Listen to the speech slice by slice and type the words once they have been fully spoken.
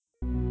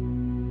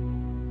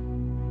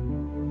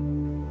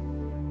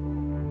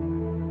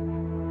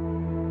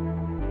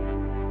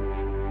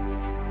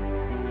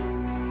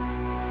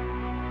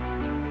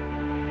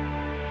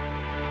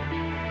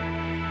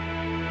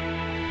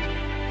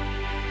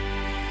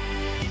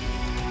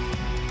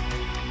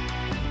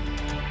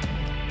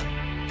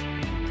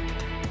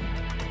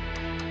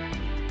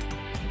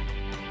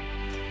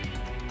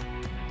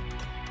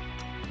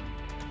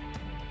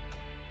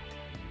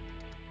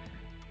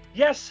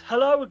Yes,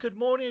 hello, a good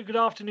morning, a good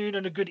afternoon,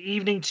 and a good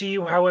evening to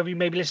you, however you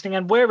may be listening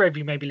and wherever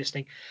you may be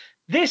listening.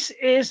 This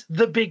is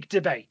the big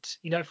debate,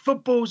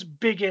 football's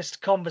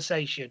biggest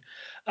conversation.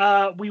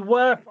 We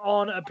were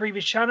on a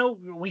previous channel.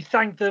 We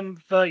thank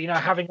them for,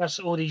 having us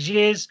all these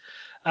years,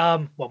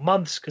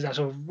 months, because that's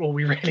all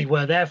we really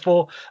were there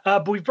for.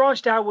 But we've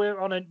branched out. We're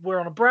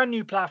on a brand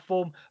new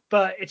platform,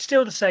 but it's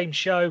still the same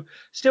show,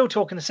 still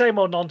talking the same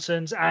old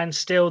nonsense, and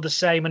still the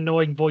same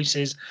annoying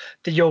voices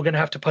that you're going to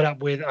have to put up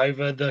with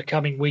over the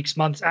coming weeks,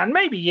 months, and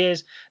maybe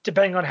years,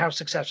 depending on how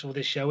successful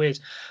this show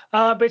is.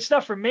 But it's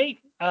not from me.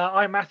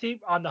 I'm Matthew.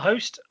 I'm the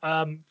host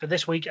for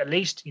this week, at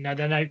least.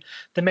 There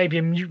may be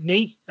a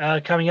mutiny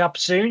coming up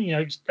soon.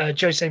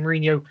 Jose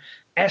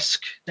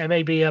Mourinho-esque. There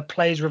may be a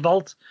players'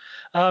 revolt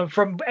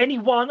from any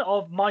one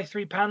of my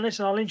three panelists,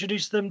 and I'll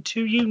introduce them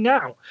to you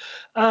now.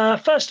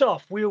 First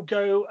off, we'll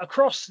go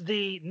across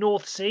the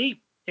North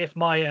Sea, if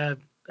my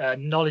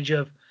knowledge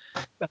of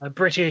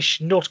British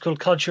nautical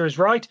culture is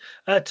right,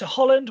 to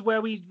Holland,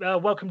 where we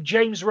welcome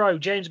James Rowe.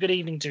 James, good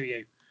evening to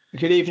you.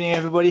 Good evening,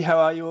 everybody. How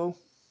are you all?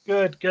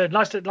 Good, good.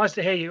 Nice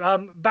to hear you.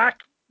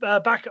 Back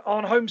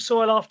on home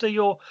soil after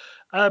your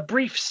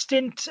brief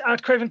stint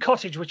at Craven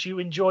Cottage, which you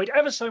enjoyed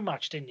ever so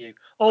much, didn't you?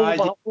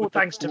 All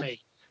thanks to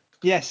me.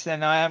 Yes,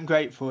 and I am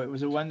grateful. It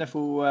was a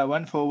wonderful,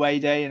 wonderful away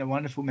day and a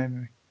wonderful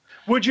memory.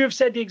 Would you have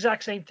said the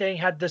exact same thing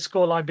had the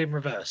scoreline been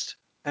reversed?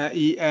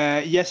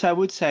 Yes, I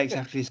would say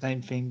exactly the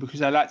same thing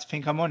because I like to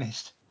think I'm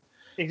honest.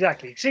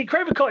 Exactly. See,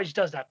 Craven Cottage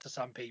does that to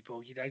some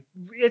people.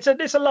 It's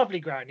a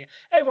lovely ground. Yeah?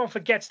 Everyone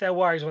forgets their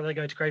worries when they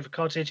go to Craven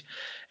Cottage,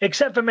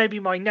 except for maybe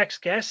my next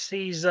guest.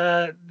 He's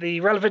the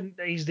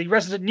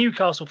resident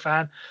Newcastle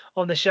fan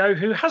on the show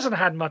who hasn't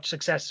had much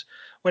success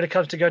when it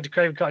comes to going to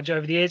Craven Cottage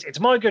over the years. It's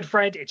my good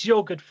friend. It's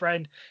your good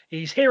friend.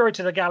 He's hero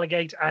to the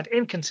Gallagate and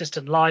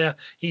inconsistent liar.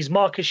 He's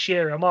Marcus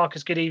Shearer.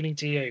 Marcus, good evening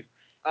to you.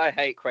 I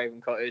hate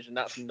Craven Cottage, and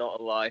that's not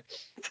a lie.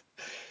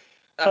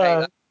 I hate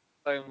that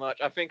so much.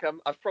 I think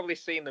I've probably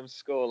seen them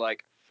score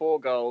like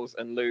 4 goals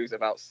and lose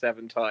about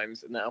 7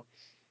 times now.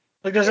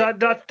 Because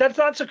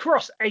that's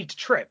across 8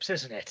 trips,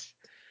 isn't it?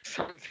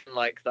 Something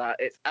like that.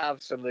 It's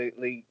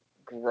absolutely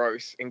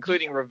gross,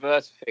 including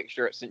reverse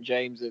fixture at St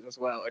James's as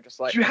well. I just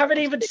like you haven't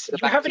even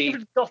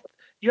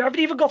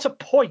got a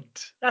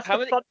point. That's how the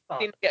many fun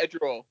part. get a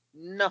draw?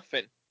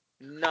 Nothing.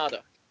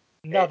 Nada.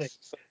 Nothing.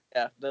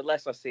 Yeah, the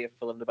less I see of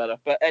Fulham, the better.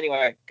 But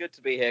anyway, good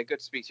to be here. Good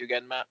to speak to you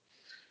again, Matt.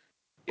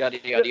 Yada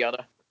yada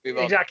yada. Move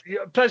on. Exactly.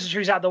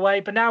 Pleasantries out the way,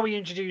 but now we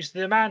introduce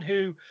the man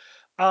who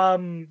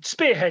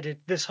spearheaded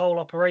this whole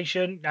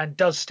operation and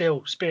does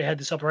still spearhead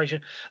this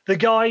operation. The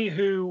guy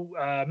who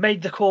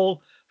made the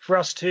call for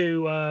us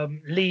to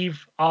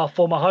leave our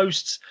former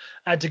hosts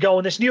and to go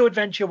on this new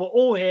adventure. We're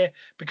all here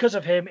because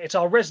of him. It's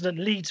our resident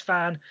Leeds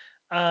fan,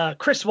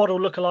 Chris Waddle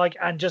lookalike,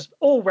 and just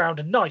all round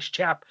a nice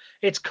chap.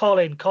 It's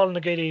Colin. Colin,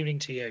 a good evening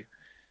to you.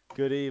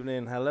 Good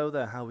evening. Hello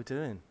there. How are we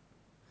doing?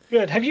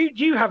 Good. Have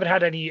you haven't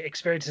had any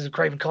experiences of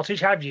Craven Cottage,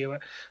 have you?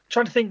 I'm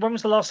trying to think, when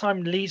was the last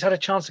time Leeds had a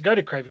chance to go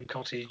to Craven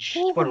Cottage?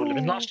 Well, it would have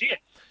been last year.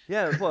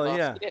 Yeah, well,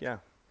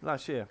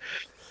 last year.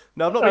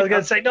 No, I've not I was been.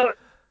 going to say not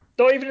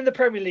even in the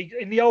Premier League,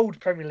 in the old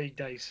Premier League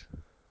days.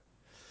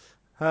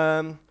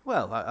 Well,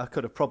 I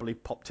could have probably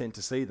popped in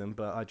to see them,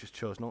 but I just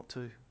chose not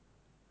to.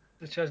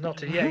 I chose not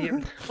to. Yeah.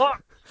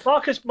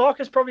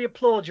 Marcus probably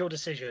applauds your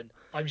decision.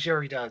 I'm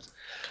sure he does.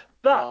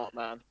 But Oh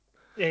man.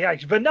 yeah,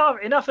 but now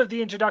enough of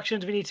the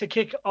introductions. We need to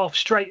kick off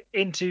straight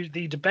into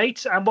the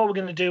debate. And what we're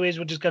going to do is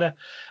we're just going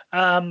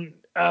to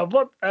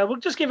we'll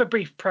just give a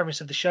brief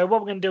premise of the show.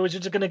 What we're going to do is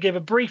we're just going to give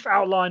a brief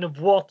outline of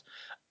what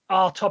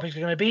our topics are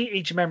going to be.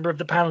 Each member of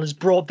the panel has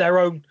brought their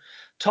own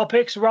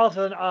topics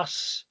rather than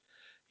us,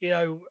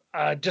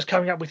 just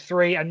coming up with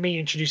 3 and me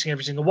introducing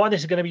every single one.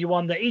 This is going to be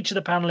one that each of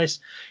the panelists,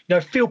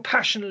 feel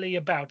passionately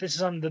about. This is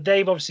something that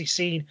they've obviously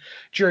seen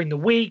during the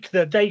week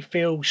that they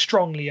feel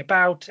strongly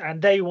about,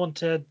 and they want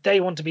to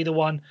be the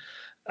one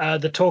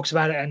that talks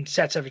about it and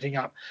sets everything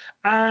up.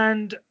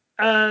 And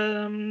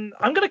I'm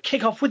going to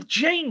kick off with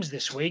James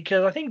this week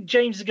because I think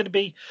James is going to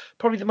be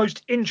probably the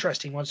most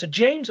interesting one. So,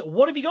 James,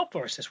 what have you got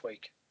for us this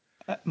week?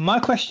 My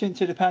question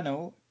to the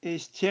panel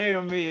is: Thierry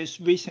Henry has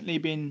recently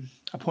been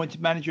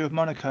appointed manager of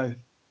Monaco.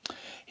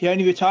 He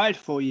only retired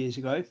 4 years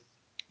ago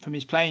from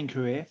his playing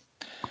career.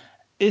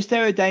 Is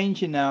there a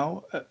danger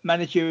now that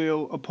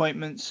managerial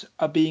appointments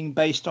are being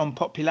based on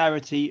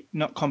popularity,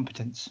 not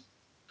competence?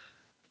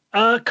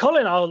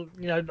 Colin, I'll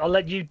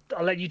let you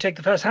take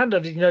the first hand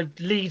of it.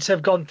 Leeds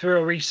have gone through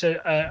a recent,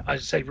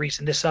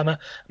 recent this summer,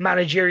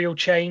 managerial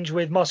change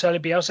with Marcelo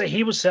Bielsa.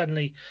 He was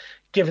certainly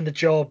given the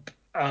job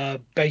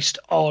based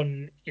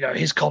on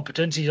his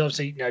competence. He's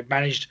obviously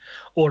managed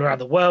all around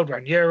the world,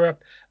 around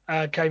Europe.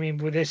 Came in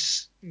with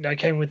this,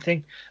 came with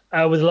thing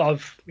with a lot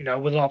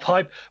of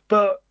hype.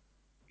 But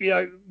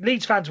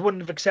Leeds fans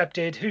wouldn't have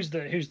accepted. Who's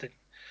the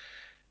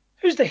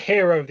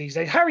hero of these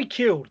days? Harry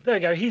Kewell. There you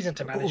go. He's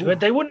into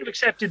management. They wouldn't have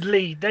accepted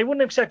Leeds. They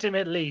wouldn't have accepted him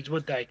at Leeds,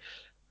 would they?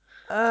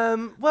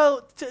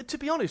 Well, to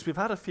be honest, we've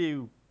had a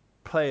few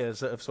players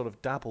that have sort of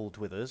dabbled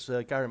with us.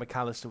 Gary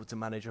McAllister was a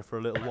manager for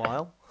a little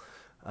while.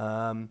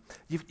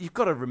 You've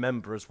got to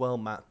remember as well,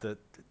 Matt, that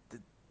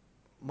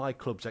my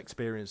club's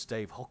experienced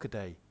Dave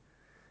Hockaday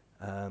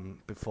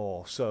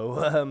before,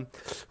 so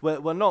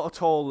we're not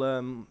at all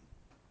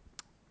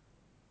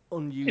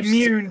unused.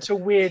 Immune to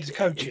weird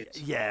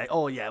coaches. Yeah.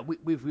 Oh, yeah.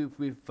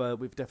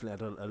 We've definitely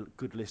had a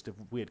good list of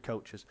weird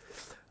coaches.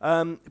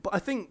 But I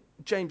think,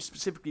 James,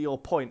 specifically your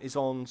point is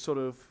on sort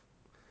of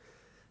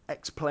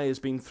ex-players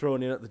being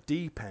thrown in at the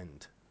deep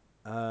end.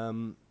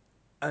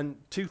 And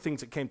two things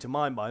that came to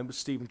my mind was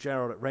Steven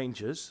Gerrard at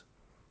Rangers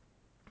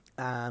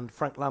and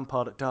Frank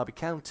Lampard at Derby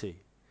County.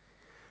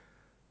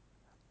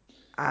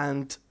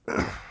 And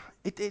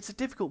it's a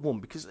difficult one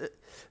because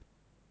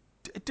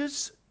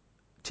does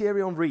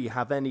Thierry Henry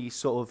have any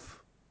sort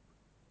of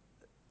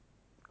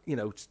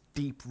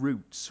deep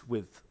roots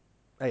with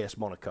AS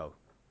Monaco?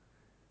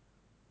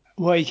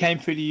 Well, he came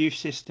through the youth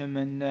system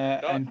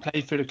and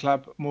played for the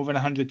club more than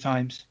 100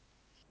 times.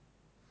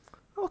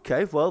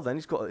 Okay, well then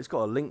he's got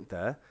a link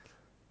there.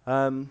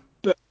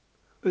 But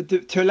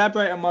to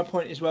elaborate on my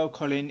point as well,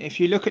 Colin, if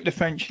you look at the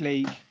French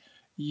league,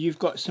 you've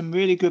got some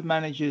really good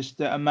managers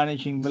that are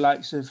managing the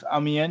likes of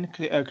Amiens,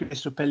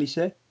 Christophe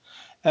Pellissier.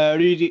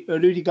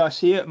 Rudy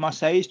Garcia at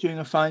Marseille is doing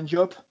a fine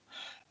job.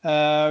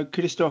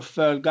 Christophe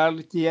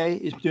Galtier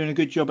is doing a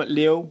good job at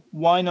Lille.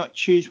 Why not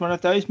choose one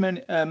of those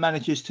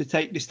managers to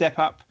take the step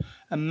up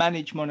and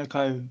manage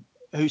Monaco,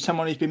 who's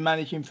someone who's been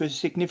managing for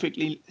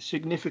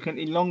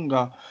significantly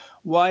longer?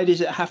 Why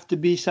does it have to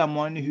be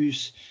someone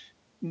who's,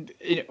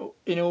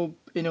 in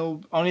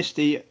all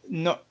honesty,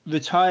 not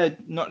retired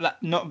not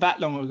that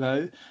long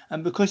ago,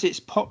 and because it's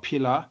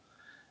popular?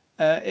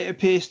 It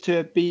appears to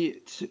have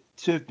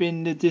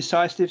been the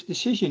decisive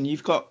decision.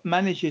 You've got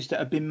managers that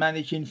have been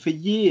managing for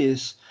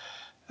years,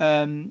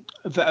 that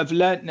have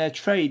learnt their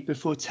trade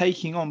before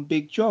taking on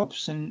big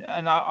jobs. And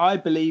I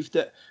believe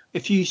that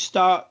if you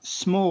start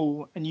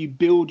small and you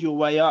build your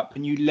way up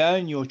and you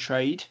learn your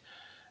trade,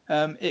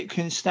 it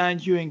can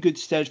stand you in good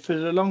stead for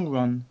the long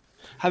run.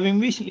 Having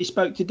recently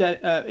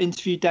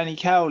interviewed Danny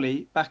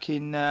Cowley back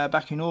in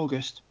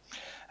August,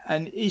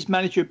 and he's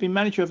been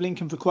manager of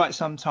Lincoln for quite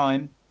some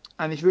time,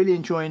 and he's really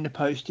enjoying the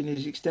post and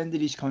he's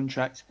extended his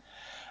contract.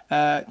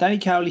 Danny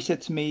Cowley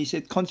said to me, he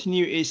said,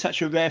 continuity is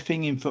such a rare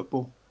thing in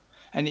football,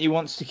 and he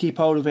wants to keep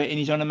hold of it, and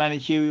he's on a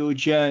managerial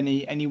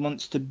journey and he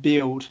wants to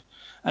build.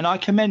 And I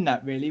commend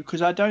that, really,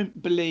 because I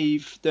don't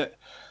believe that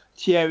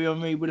Thierry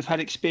Henry would have had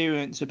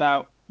experience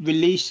about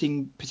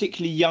releasing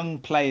particularly young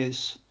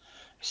players,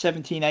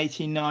 17,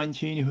 18,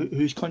 19,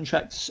 whose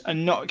contracts are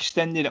not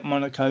extended at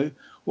Monaco,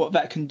 what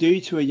that can do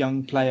to a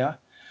young player.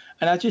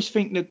 And I just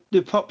think that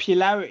the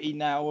popularity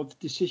now of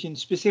decisions,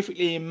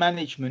 specifically in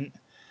management,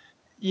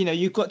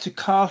 you've got to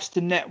cast the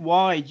net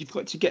wide. You've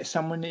got to get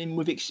someone in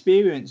with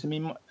experience.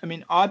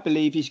 I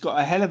believe he's got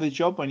a hell of a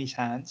job on his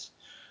hands.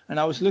 And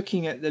I was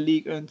looking at the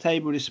league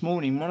table this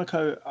morning.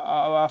 Monaco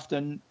are,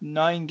 after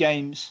 9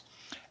 games,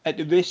 at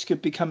the risk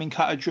of becoming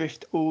cut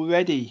adrift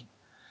already.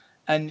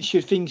 And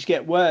should things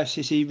get worse,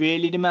 is he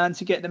really the man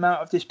to get them out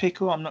of this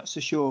pickle? I'm not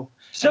so sure.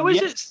 So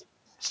is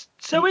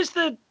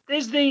the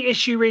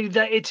issue really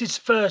that it's his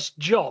first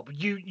job?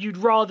 You'd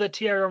rather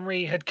Thierry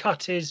Henry had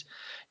cut his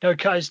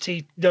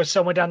teeth,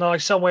 somewhere down the line,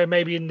 somewhere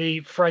maybe in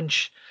the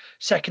French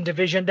second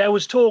division. There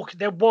was talk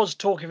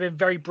of him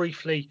very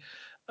briefly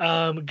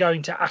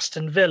going to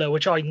Aston Villa,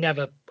 which I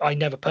never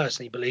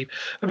personally believe.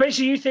 But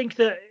basically, you think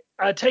that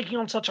taking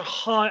on such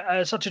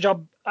a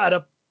job at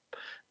a,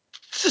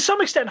 to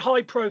some extent,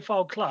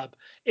 high-profile club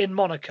in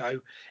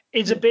Monaco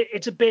it's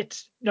a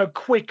bit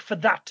quick for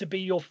that to be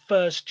your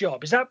first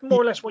job. Is that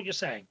more or less what you're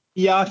saying?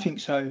 Yeah, I think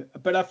so.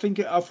 But I think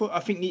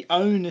the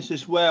onus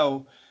as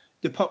well,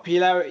 the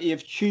popularity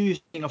of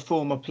choosing a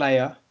former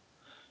player.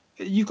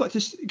 You've got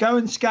to go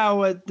and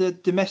scour the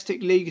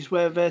domestic leagues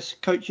where there's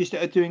coaches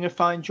that are doing a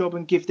fine job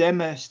and give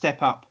them a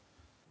step up.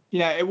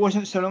 It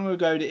wasn't so long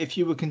ago that if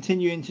you were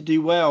continuing to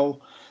do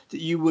well,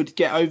 that you would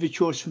get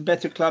overtures from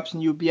better clubs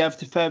and you would be able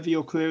to further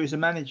your career as a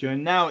manager.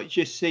 And now it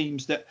just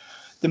seems that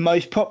the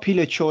most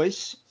popular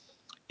choice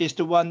is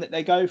the one that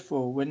they go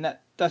for, when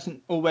that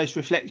doesn't always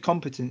reflect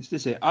competence,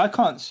 does it? I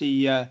can't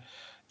see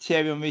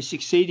Thierry Henry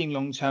succeeding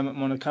long term at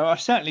Monaco. I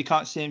certainly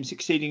can't see him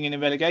succeeding in a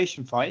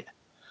relegation fight.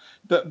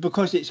 But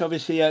because it's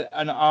obviously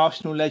an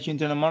Arsenal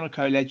legend and a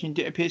Monaco legend,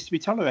 it appears to be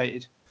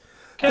tolerated.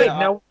 Okay,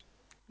 And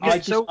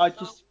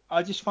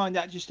I just find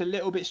that just a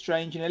little bit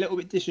strange and a little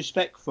bit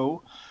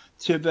disrespectful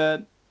to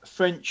the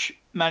French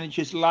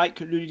managers like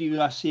Rudy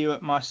Garcia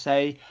at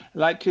Marseille,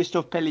 like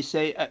Christophe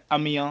Pellissier at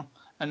Amiens,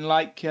 and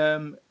like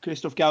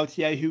Christophe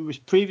Galtier, who was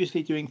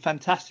previously doing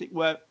fantastic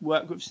work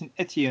with Saint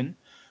Etienne.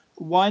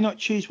 Why not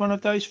choose one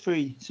of those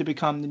 3 to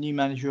become the new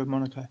manager of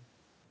Monaco?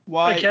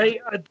 Why? Okay,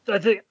 I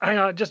think. Hang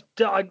on,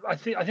 I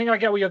think I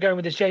get where you're going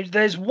with this, James.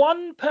 There's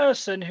one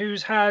person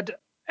who's had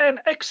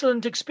an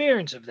excellent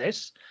experience of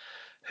this,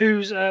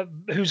 whose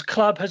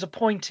club has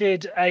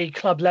appointed a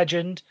club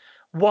legend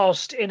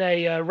whilst in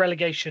a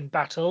relegation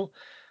battle.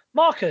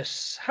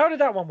 Marcus, how did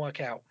that one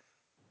work out?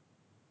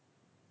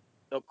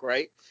 Not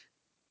great.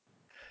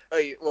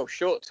 Well,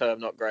 short term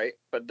not great,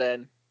 but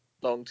then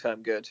long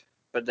term good.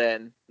 but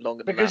then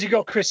longer than Because that. you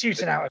got Chris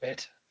Hughton out of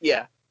it.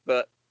 Yeah,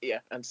 but yeah,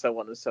 and so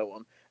on and so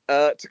on.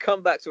 To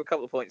come back to a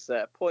couple of points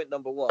there. Point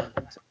number one,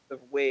 in terms of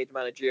weird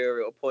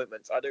managerial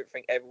appointments, I don't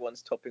think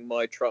everyone's topping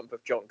my trump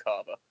of John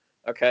Carver.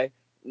 Okay?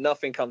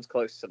 Nothing comes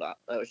close to that.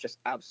 That was just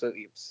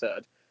absolutely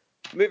absurd.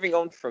 Moving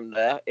on from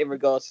there, in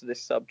regards to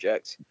this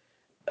subject,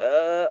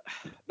 the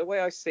way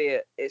I see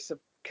it, it's a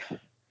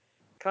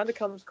kind of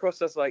comes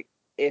across as like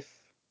if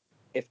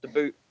the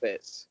boot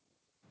fits,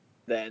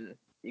 then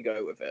you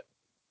go with it.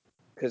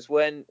 Because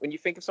when you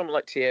think of someone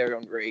like Thierry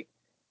Henry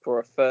for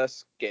a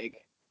first gig,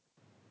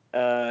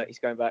 he's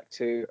going back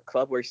to a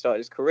club where he started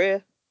his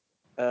career.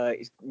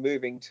 He's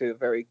moving to a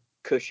very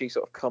cushy,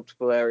 sort of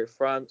comfortable area of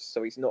France,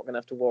 so he's not going to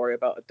have to worry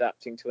about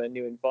adapting to a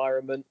new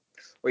environment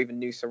or even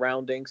new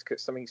surroundings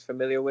because something he's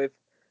familiar with.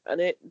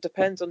 And it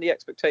depends on the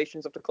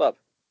expectations of the club.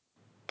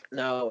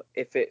 Now,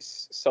 if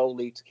it's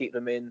solely to keep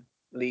them in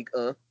Ligue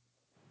 1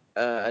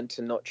 and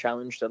to not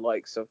challenge the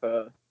likes of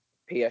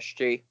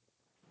PSG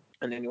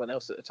and anyone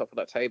else at the top of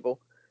that table,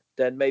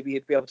 then maybe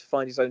he'd be able to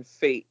find his own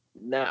feet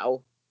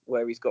now,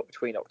 where he's got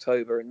between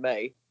October and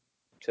May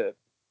to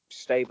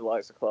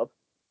stabilise the club,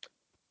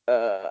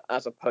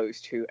 as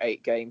opposed to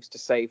 8 games to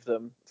save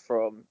them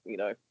from,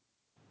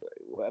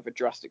 whatever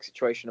drastic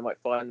situation they might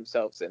find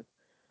themselves in.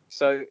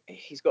 So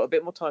he's got a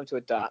bit more time to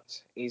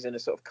adapt. He's in a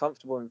sort of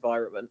comfortable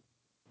environment,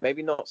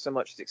 maybe not so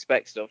much as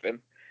expected of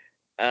him.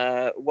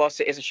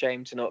 Whilst it is a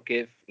shame to not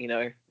give,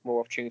 more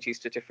opportunities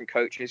to different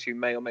coaches who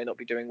may or may not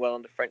be doing well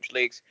in the French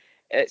leagues,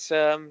 it's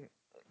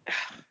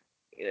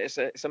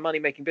it's a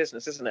money-making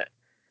business, isn't it?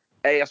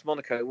 AS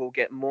Monaco will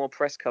get more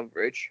press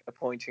coverage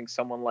appointing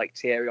someone like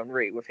Thierry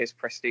Henry with his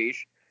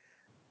prestige,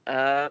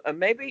 and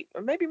maybe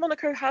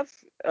Monaco have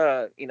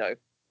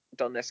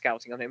done their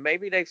scouting on him.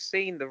 Maybe they've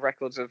seen the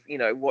records of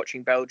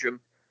watching Belgium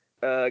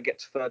get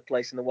to third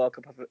place in the World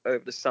Cup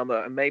over the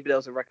summer, and maybe there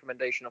was a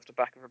recommendation off the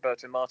back of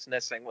Roberto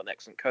Martinez saying what an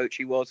excellent coach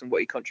he was and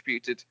what he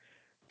contributed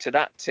to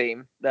that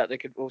team that they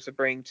could also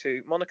bring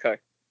to Monaco.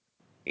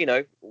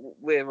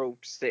 We're all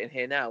sitting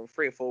here now.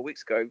 3 or 4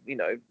 weeks ago,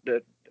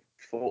 the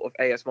thought of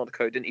AS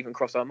Monaco didn't even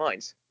cross our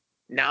minds.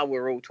 Now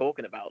we're all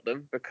talking about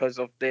them because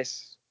of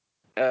this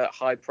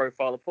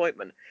high-profile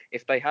appointment.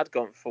 If they had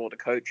gone for the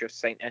coach of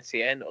Saint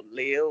Etienne or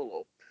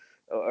Lille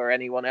or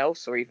anyone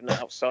else, or even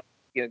outside,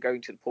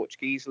 going to the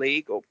Portuguese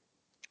league or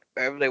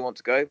wherever they want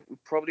to go, we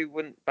probably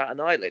wouldn't bat an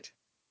eyelid.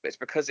 But it's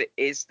because it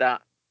is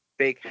that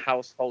big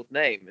household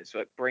name. It's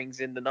what brings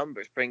in the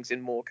numbers, brings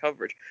in more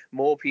coverage.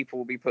 More people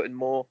will be putting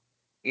more,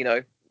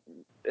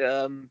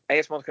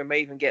 AS Monaco may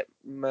even get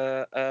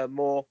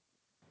more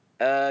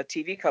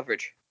TV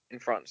coverage in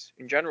France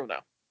in general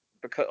now,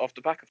 because off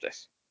the back of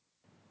this.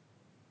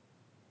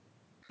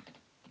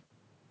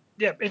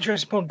 Yeah,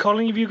 interesting point.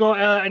 Colin, have you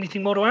got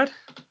anything more to add?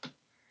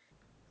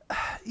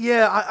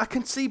 Yeah, I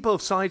can see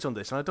both sides on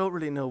this, and I don't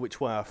really know which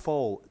way I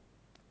fall.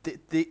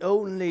 The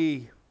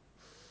only,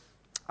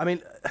 I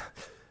mean,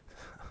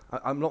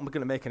 I'm not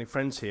going to make any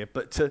friends here,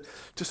 but to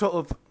sort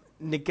of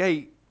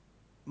negate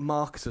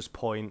Marcus's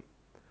point,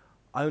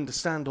 I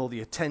understand all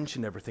the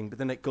attention and everything, but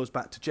then it goes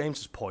back to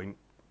James's point.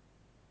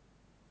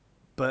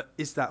 But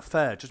is that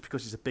fair? Just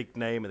because he's a big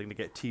name and they're going to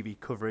get TV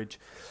coverage,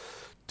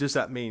 does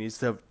that mean he's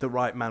the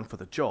right man for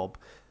the job?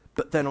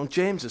 But then on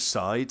James's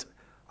side,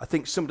 I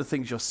think some of the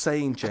things you're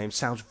saying, James,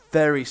 sounds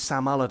very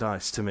Sam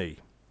Allardyce to me.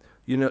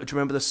 Do you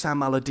remember the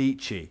Sam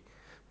Allardyce?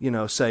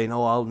 Saying,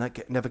 "Oh, I'll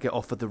never get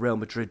offered the Real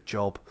Madrid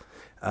job,"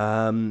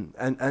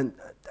 and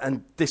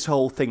this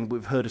whole thing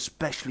we've heard,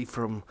 especially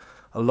from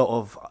a lot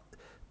of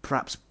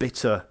perhaps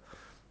bitter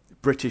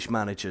British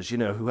managers,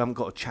 who haven't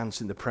got a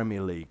chance in the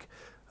Premier League,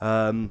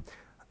 and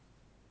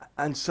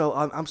so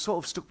I'm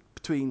sort of stuck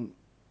between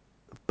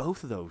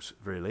both of those,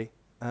 really.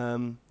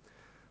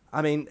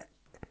 I mean,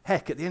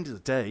 heck, at the end of the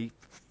day,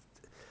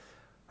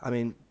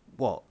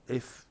 what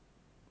if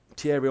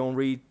Thierry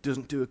Henry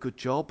doesn't do a good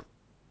job?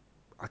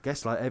 I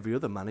guess like every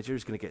other manager,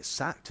 he's going to get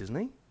sacked, isn't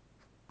he?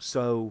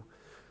 So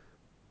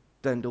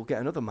then they'll get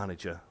another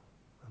manager.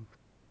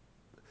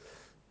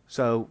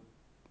 So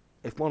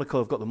if Monaco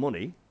have got the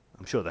money,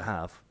 I'm sure they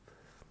have,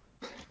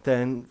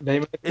 then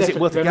is it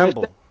worth a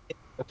gamble?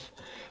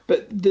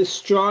 But the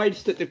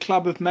strides that the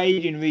club have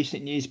made in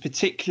recent years,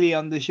 particularly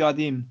under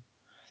Jardim,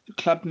 the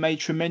club made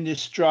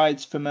tremendous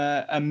strides from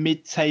a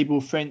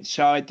mid-table French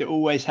side that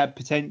always had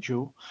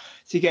potential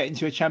to get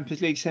into a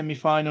Champions League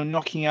semi-final,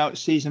 knocking out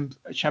season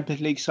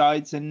Champions League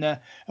sides and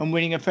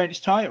winning a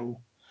French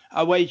title.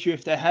 I wager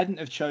if they hadn't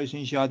have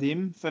chosen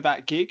Jardim for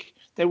that gig,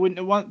 they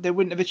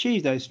wouldn't have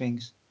achieved those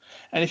things.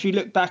 And if you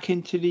look back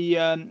into the,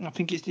 I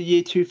think it's the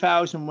year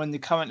 2000 when the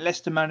current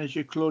Leicester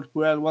manager Claude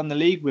Puel won the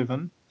league with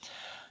them.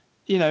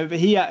 He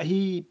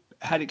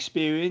had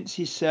experience.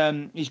 He's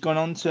gone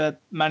on to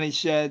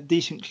manage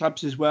decent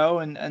clubs as well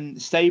and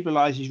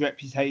stabilise his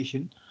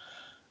reputation.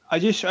 I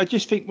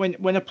just think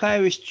when a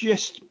player is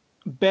just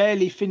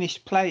barely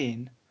finished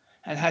playing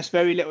and has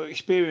very little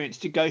experience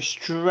to go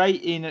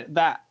straight in at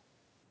that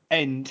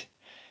end,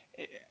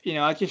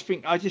 I just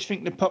think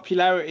the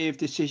popularity of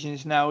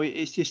decisions now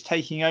is just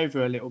taking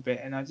over a little bit,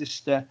 and I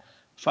just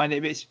find it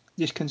a bit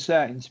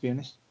disconcerting, to be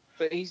honest.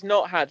 But he's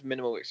not had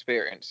minimal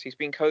experience. He's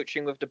been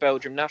coaching with the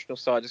Belgium national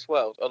side as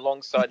well,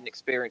 alongside an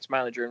experienced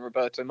manager in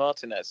Roberto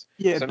Martinez.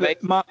 Yeah, So but maybe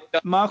he's done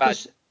his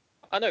Marcus,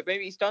 I know,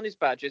 maybe he's done his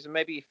badges, and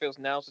maybe he feels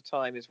now's the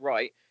time is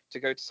right to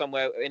go to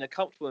somewhere in a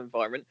comfortable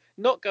environment,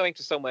 not going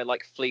to somewhere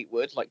like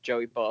Fleetwood, like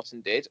Joey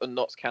Barton did, or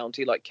Notts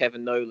County, like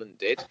Kevin Nolan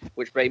did,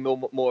 which may be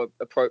more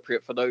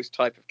appropriate for those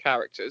type of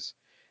characters.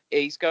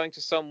 He's going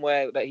to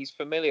somewhere that he's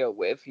familiar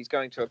with. He's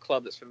going to a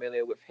club that's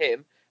familiar with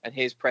him and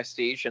his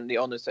prestige and the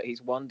honours that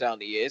he's won down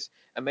the years.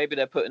 And maybe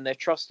they're putting their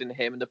trust in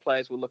him, and the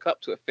players will look up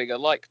to a figure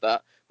like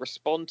that,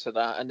 respond to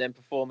that, and then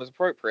perform as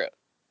appropriate.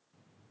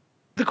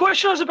 The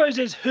question, I suppose,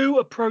 is who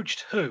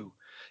approached who?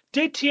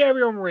 Did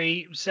Thierry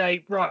Henry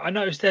say, right, I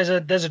noticed there's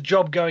a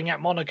job going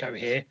at Monaco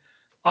here,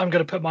 I'm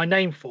going to put my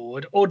name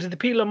forward? Or did the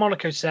people at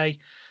Monaco say,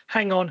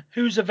 hang on,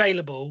 who's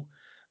available?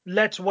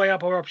 Let's weigh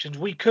up our options.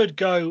 We could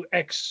go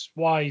X,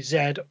 Y,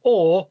 Z,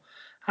 or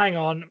hang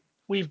on,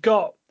 we've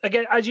got,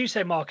 again, as you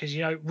say, Marcus,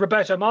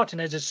 Roberto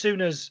Martinez, as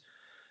soon as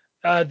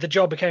the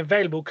job became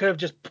available, could have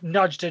just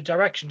nudged a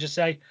direction, just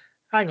say,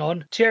 hang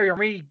on, Thierry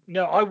Henry,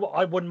 no,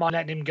 I wouldn't mind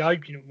letting him go.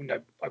 No,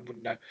 I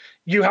wouldn't know.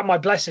 You have my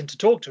blessing to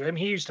talk to him.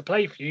 He used to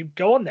play for you.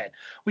 Go on then.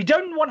 We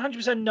don't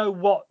 100% know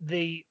what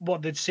the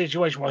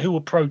situation was, who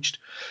approached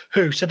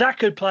who. So that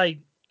could play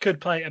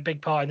a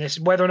big part in this.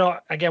 Whether or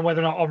not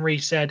Henry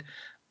said,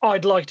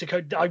 I'd like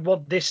to I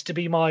want this to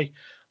be my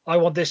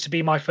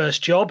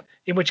first job.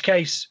 In which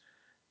case,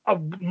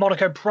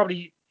 Monaco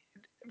probably.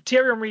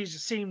 Thierry Henry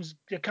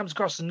comes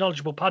across as a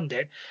knowledgeable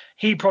pundit.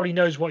 He probably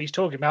knows what he's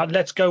talking about.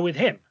 Let's go with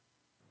him.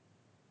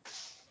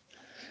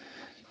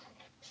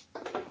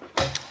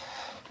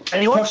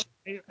 Anyone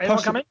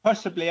coming?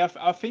 Possibly.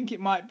 I think it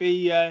might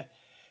be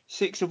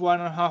 6 of one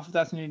and half a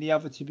dozen of the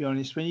other, to be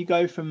honest. When you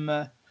go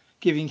from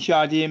giving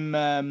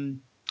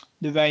Jardim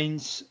the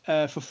reins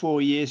for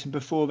 4 years, and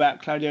before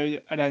that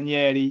Claudio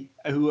Ranieri,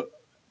 who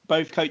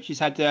both coaches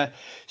had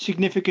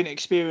significant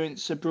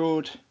experience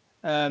abroad.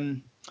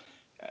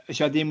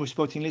 Jardim was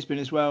Sporting Lisbon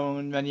as well,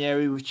 and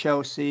Ranieri with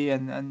Chelsea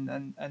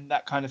and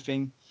that kind of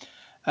thing.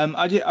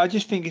 I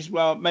just think as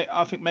well.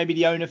 I think maybe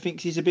the owner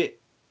thinks he's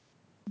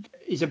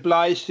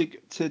obliged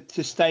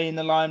to stay in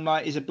the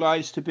limelight. He's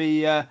obliged to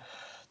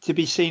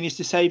be seen as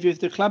the saviour of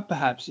the club.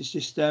 Perhaps it's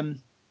just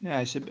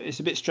it's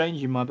a bit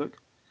strange in my book.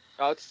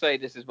 I would say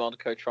this is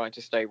Monaco trying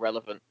to stay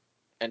relevant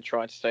and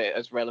trying to stay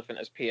as relevant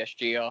as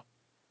PSG are.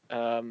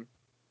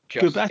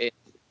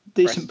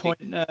 Decent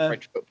point,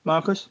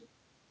 Marcus.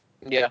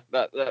 Yeah,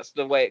 that's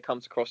the way it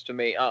comes across to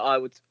me. I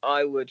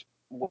would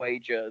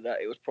wager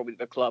that it was probably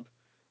the club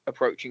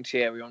approaching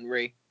Thierry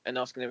Henry and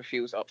asking him if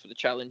he was up for the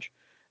challenge.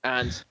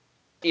 And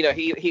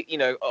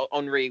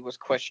Henry was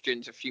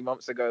questioned a few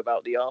months ago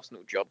about the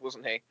Arsenal job,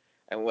 wasn't he?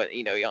 And when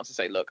he answered,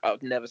 say, look, I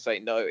would never say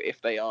no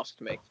if they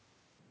asked me.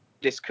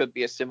 This could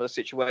be a similar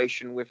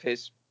situation with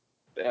his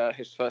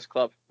first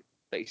club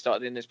that he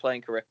started in his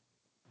playing career.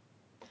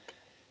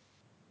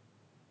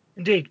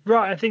 Indeed.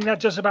 Right. I think that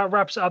just about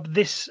wraps up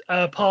this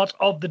part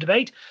of the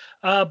debate.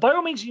 By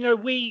all means,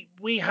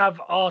 we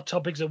have our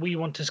topics that we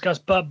want to discuss,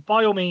 but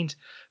by all means,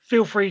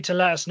 feel free to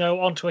let us know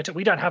on Twitter.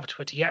 We don't have a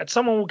Twitter yet.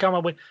 Someone will come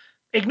up with.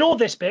 Ignore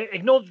this bit.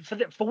 Ignore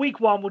for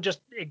week one.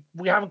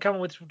 We haven't come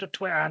up with the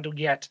Twitter handle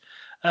yet.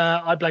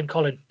 I blame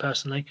Colin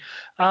personally,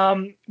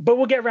 but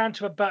we'll get around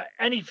to it. But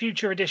any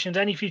future editions,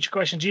 any future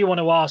questions you want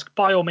to ask,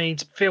 by all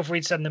means, feel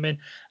free to send them in.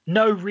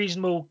 No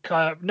reasonable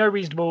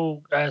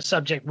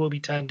subject will be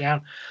turned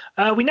down.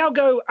 We now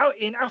go out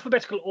in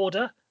alphabetical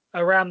order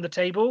around the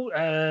table.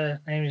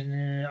 Name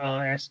is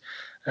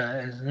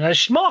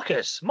RS.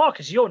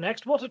 Marcus, you're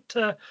next. What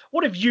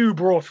have you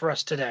brought for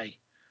us today?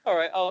 All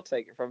right, I'll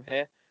take it from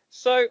here.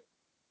 So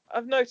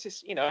I've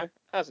noticed,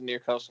 as a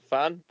Newcastle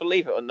fan,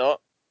 believe it or not,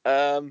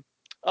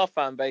 our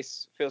fan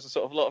base feels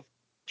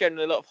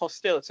generally a lot of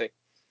hostility.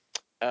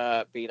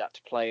 Be that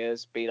to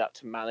players, be that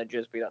to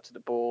managers, be that to the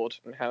board,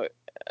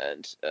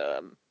 and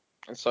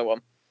so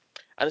on.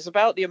 And it's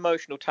about the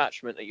emotional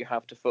attachment that you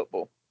have to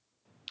football,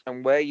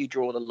 and where you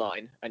draw the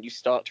line, and you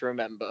start to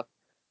remember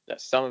that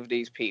some of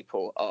these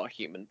people are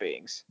human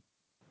beings.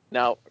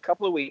 Now, a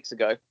couple of weeks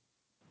ago,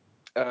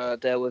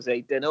 there was a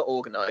dinner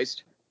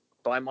organised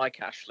by Mike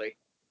Ashley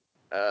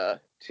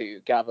to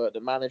gather the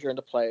manager and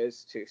the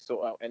players to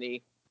sort out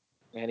any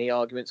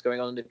arguments going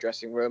on in the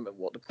dressing room and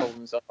what the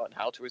problems are and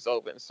how to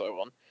resolve it and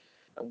so on.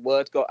 And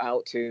word got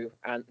out to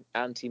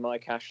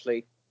anti-Mike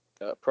Ashley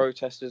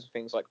protesters,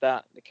 things like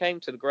that. They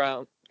came to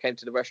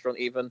the restaurant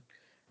even.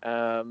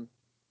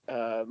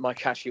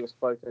 Mike Ashley was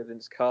photoed in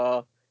his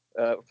car,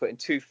 putting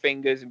 2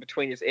 fingers in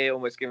between his ear,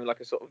 almost giving like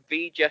a sort of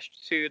V gesture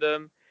to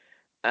them.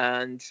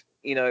 And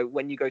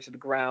when you go to the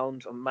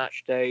ground on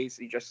match days,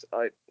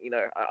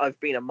 I've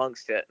been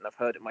amongst it and I've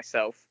heard it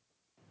myself.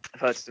 I've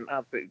heard some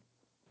absolute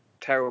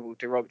terrible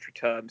derogatory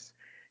terms,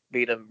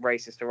 be them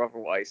racist or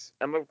otherwise.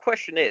 And my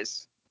question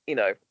is,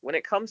 when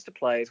it comes to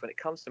players, when it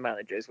comes to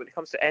managers, when it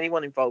comes to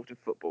anyone involved in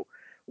football,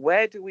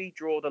 where do we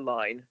draw the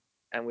line?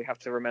 And we have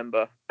to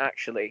remember,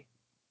 actually,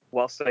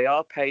 whilst they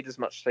are paid as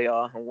much as they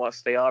are, and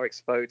whilst they are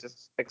exposed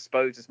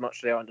as much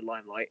as they are in the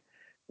limelight,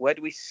 Where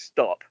do we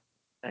stop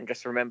and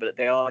just remember that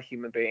they are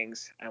human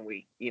beings, and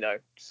we,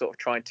 sort of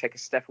try and take a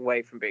step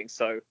away from being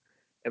so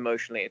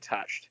emotionally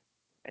attached,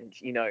 and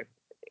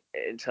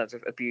in terms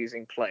of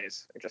abusing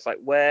players, just like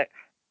where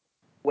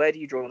do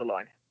you draw the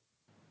line?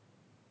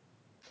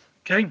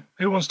 Okay,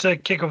 who wants to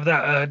kick off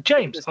that?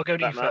 James, I'll go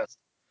to you first.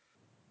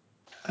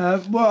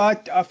 Well,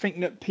 I think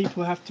that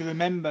people have to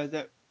remember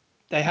that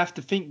they have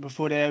to think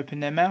before they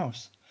open their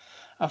mouths.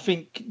 I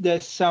think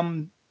there's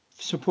some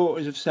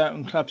supporters of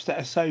certain clubs that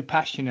are so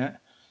passionate,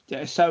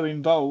 that are so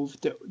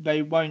involved, that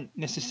they won't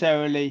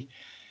necessarily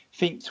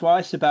think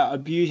twice about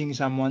abusing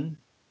someone,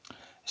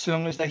 so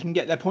long as they can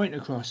get their point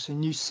across.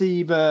 And you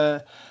see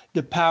the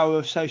power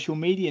of social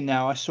media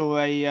now. I saw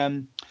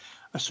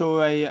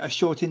a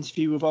short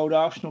interview with old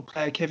Arsenal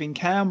player Kevin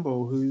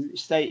Campbell, who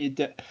stated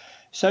that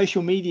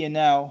social media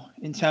now,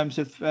 in terms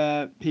of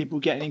people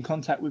getting in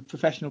contact with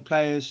professional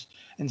players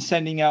and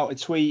sending out a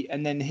tweet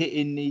and then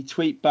hitting the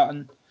tweet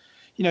button.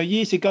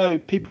 Years ago,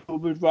 people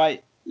would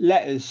write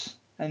letters,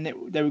 and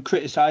they were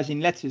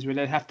criticising letters where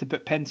they'd have to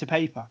put pen to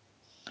paper.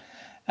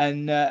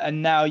 And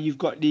now you've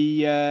got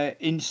the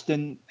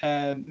instant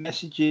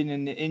messaging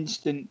and the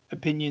instant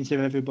opinions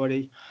of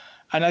everybody.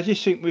 And I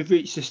just think we've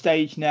reached a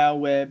stage now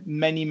where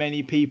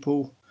many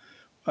people,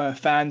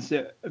 fans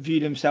that view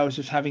themselves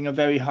as having a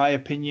very high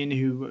opinion,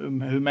 who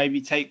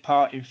maybe take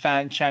part in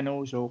fan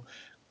channels or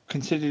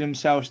consider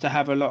themselves to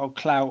have a lot of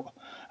clout.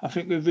 I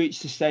think we've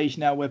reached a stage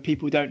now where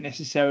people don't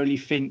necessarily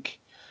think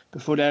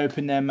before they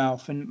open their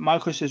mouth. And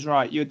Michael says,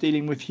 right, you're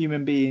dealing with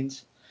human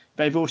beings.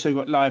 They've also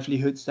got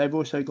livelihoods. They've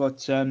also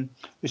got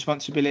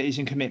responsibilities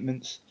and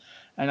commitments.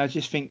 And I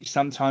just think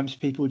sometimes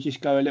people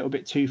just go a little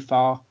bit too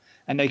far,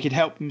 and they could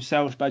help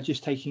themselves by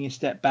just taking a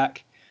step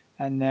back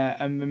and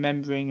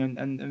remembering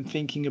and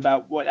thinking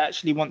about what they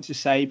actually want to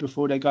say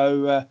before they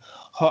go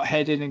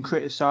hot-headed and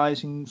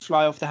criticise and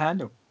fly off the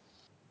handle.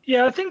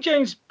 Yeah, I think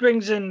James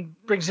brings an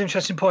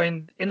interesting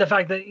point in the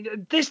fact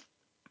that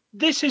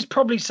this is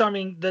probably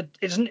something that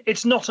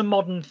it's not a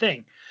modern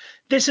thing.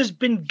 This has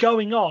been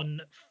going on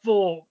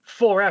for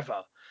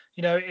forever,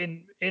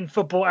 in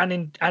football and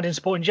in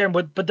sport in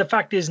general. But the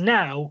fact is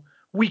now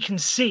we can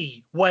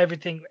see why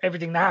everything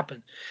that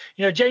happened.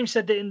 James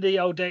said that in the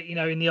old day,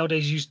 in the old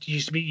days used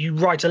to be you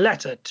write a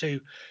letter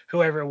to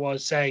whoever it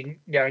was saying,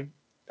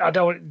 I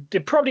don't.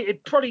 It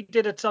probably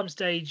did at some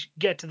stage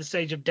get to the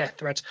stage of death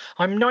threats.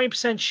 I'm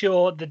 90%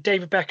 sure that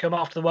David Beckham,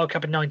 after the World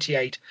Cup in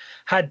 '98,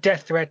 had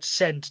death threats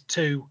sent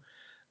to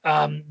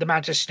the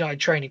Manchester United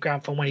training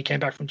ground from when he came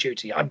back from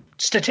duty.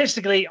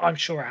 Statistically, I'm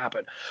sure it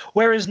happened.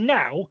 Whereas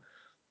now,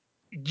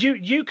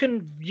 you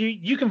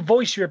can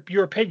voice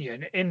your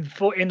opinion in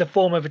the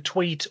form of a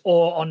tweet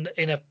or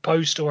in a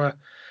post or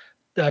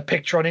a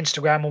picture on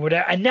Instagram or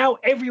whatever, and now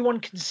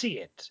everyone can see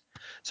it.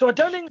 So I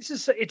don't think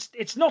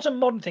it's not a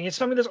modern thing. It's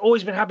something that's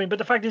always been happening. But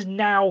the fact is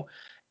now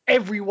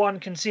everyone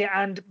can see it,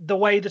 and the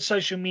way that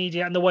social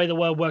media and the way the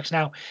world works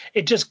now,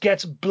 it just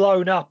gets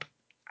blown up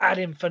ad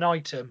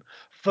infinitum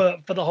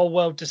for the whole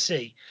world to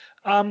see.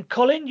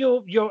 Colin,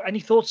 your any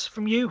thoughts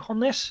from you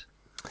on this?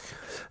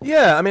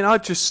 Yeah, I mean,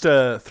 I'd just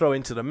throw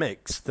into the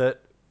mix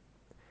that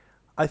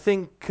I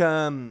think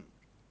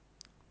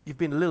you've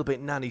been a little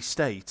bit nanny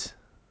state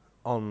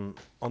on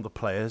the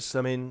players.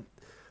 I mean,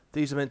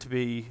 these are meant to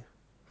be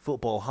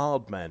football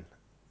hard men,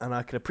 and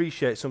I can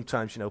appreciate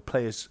sometimes,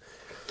 players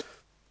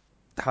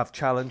have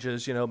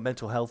challenges,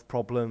 mental health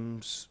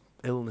problems,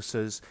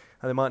 illnesses,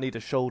 and they might need a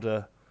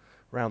shoulder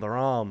around their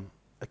arm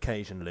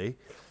occasionally.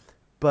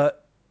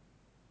 But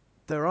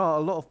there are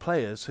a lot of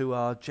players who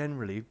are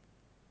genuinely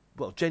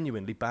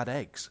bad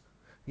eggs.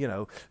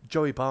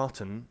 Joey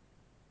Barton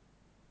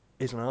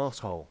is an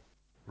arsehole,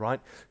 right?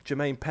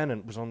 Jermaine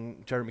Pennant was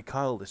on Jeremy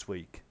Kyle this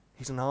week.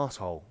 He's an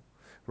arsehole,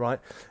 right?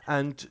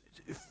 And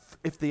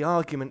if the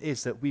argument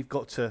is that we've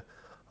got to,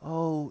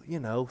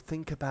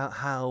 think about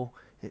how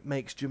it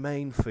makes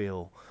Jermaine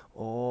feel,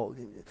 or,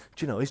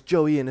 is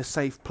Joey in a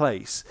safe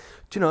place?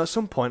 At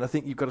some point I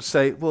think you've got to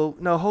say, well,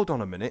 no, hold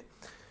on a minute.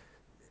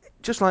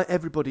 Just like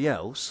everybody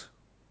else,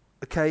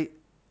 okay,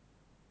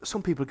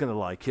 some people are going to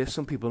like you,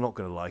 some people are not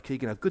going to like you. You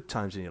can have good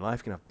times in your life,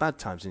 you can have bad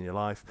times in your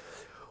life.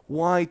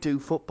 Why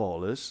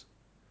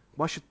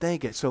should they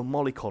get so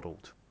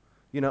mollycoddled?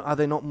 Are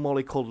they not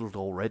mollycoddled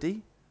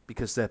already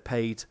because they're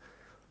paid,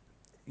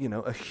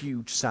 a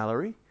huge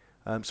salary,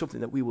 something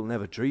that we will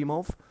never dream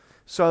of?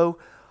 So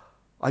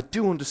I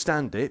do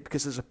understand it,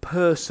 because as a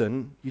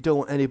person, you don't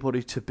want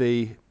anybody to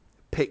be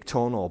picked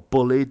on or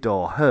bullied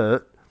or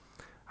hurt.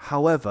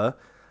 However,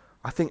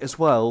 I think as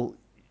well,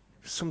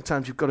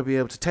 sometimes you've got to be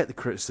able to take the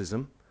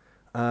criticism,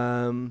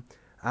 and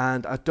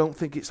I don't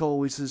think it's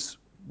always as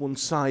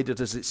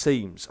one-sided as it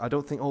seems. I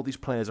don't think all these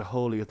players are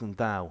holier than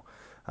thou.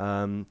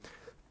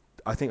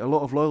 I think a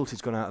lot of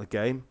loyalty's gone out of the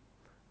game,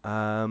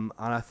 and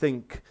I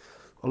think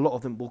a lot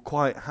of them will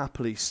quite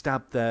happily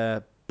stab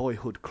their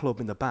boyhood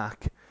club in the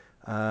back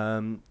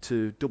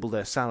to double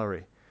their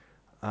salary.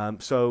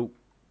 So,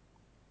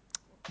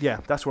 yeah,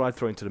 that's what I'd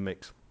throw into the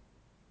mix.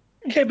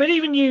 Okay, but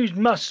even you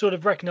must sort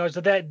of recognise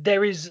that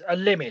there is a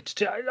limit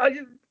to.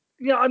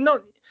 I'm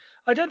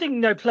I don't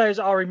think players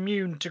are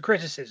immune to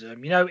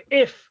criticism.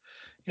 If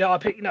I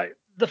pick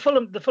the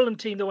Fulham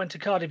team that went to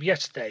Cardiff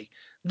yesterday,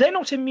 they're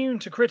not immune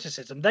to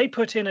criticism. They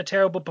put in a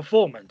terrible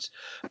performance,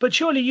 but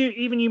surely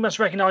you must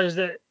recognise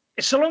that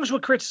so long as we're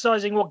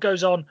criticising what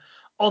goes on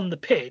the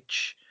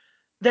pitch,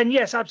 then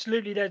yes,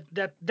 absolutely,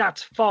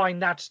 that's fine.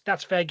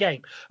 That's fair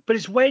game. But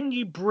it's when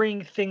you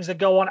bring things that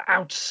go on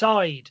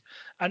outside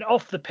and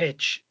off the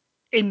pitch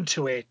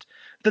into it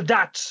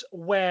that's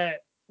where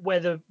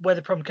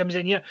the problem comes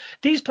in.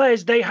 These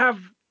players, they have,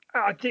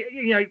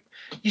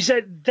 you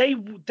said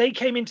they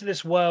came into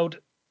this world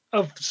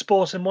of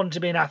sports and wanted to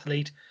be an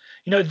athlete.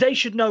 They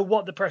should know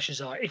what the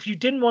pressures are. If you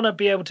didn't want to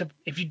be able to,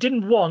 if you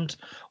didn't want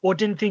or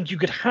didn't think you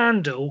could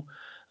handle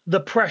the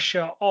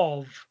pressure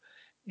of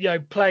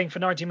playing for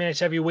 90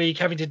 minutes every week,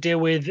 having to deal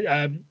with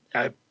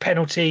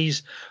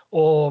penalties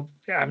or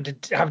having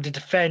to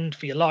defend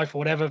for your life or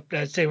whatever.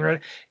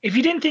 If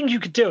you didn't think you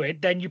could do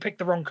it, then you picked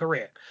the wrong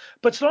career.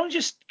 But so long as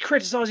just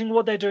criticising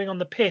what they're doing on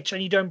the pitch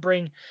and you don't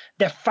bring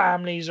their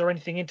families or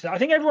anything into that, I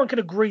think everyone can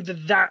agree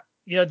that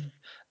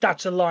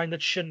that's a line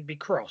that shouldn't be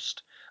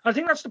crossed. I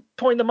think that's the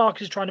point the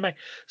market is trying to make.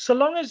 So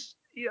long as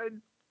you're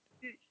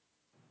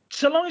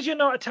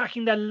not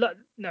attacking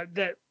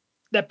their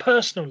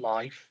personal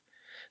life,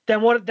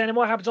 then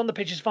what happens on the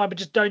pitch is fine, but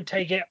just don't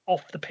take it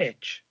off the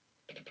pitch.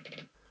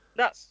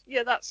 That's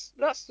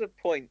the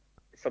point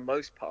for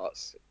most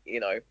parts.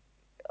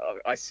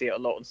 I see it a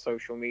lot on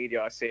social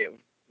media. I see it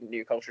with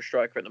Newcastle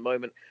striker at the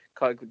moment,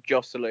 guy called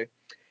Joselu.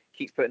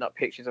 Keeps putting up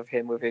pictures of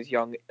him with his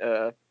young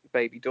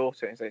baby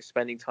daughter and says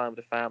spending time with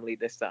the family,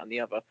 this, that, and the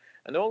other.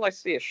 And all I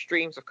see is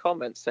streams of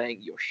comments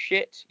saying you're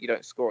shit, you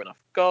don't score enough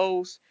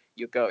goals,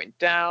 you're going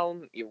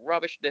down, you're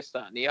rubbish, this,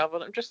 that, and the other.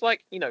 And I'm just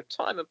like,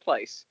 time and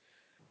place.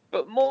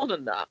 But more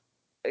than that,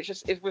 it's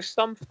just if with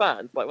some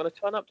fans, like when I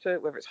turn up to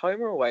whether it's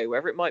home or away,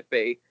 wherever it might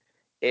be,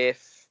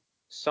 if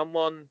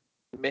someone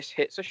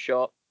mishits a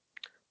shot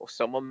or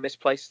someone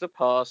misplaces a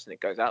pass and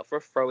it goes out for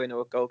a throw in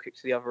or a goal kick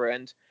to the other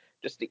end,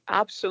 just the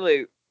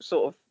absolute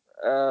sort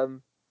of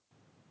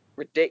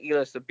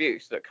ridiculous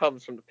abuse that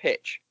comes from the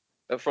pitch,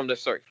 from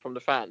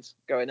the fans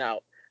going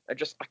out.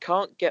 I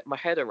can't get my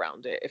head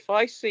around it. If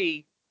I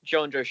see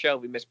John Joe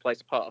Shelby misplace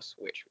a pass,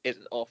 which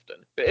isn't often,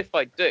 but if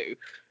I do,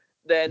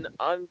 then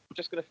I'm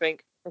just going to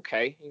think,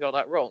 okay, you got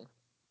that wrong.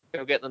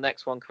 Go get the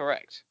next one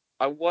correct.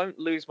 I won't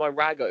lose my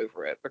rag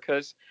over it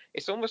because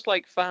it's almost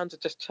like fans are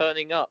just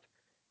turning up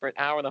for an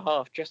hour and a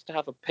half just to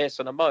have a piss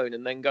and a moan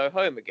and then go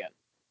home again.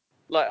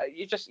 Like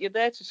you're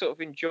there to sort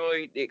of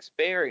enjoy the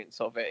experience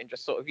of it and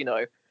just sort of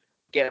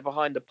get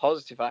behind the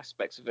positive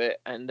aspects of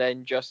it, and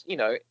then just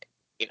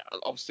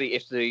obviously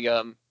if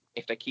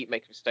they keep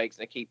making mistakes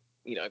and they keep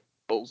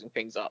ballsing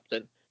things up,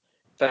 then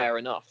fair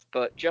enough.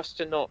 But just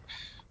to not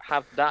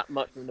have that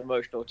much of an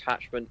emotional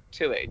attachment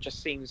to it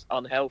just seems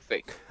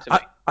unhealthy to me.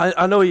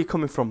 I know where you're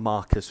coming from,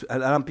 Marcus,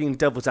 and I'm being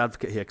devil's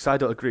advocate here because I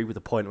don't agree with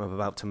the point I'm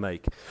about to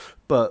make.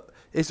 But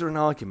is there an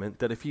argument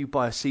that if you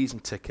buy a season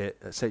ticket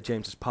at St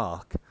James's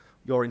Park,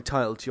 you're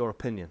entitled to your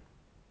opinion?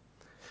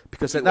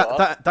 Because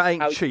that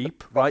ain't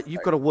cheap, right?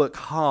 You've got to work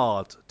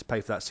hard to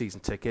pay for that season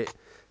ticket.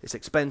 It's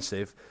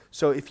expensive.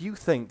 So if you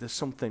think there's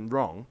something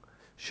wrong,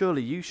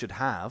 surely you should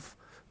have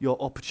your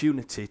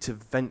opportunity to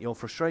vent your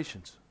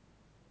frustrations.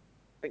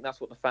 I think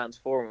that's what the fans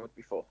forum would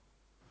be for.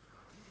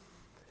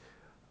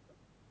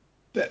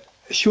 But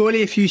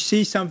surely if you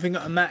see something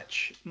at a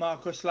match,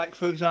 Marcus, like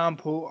for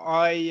example,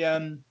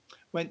 I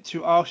went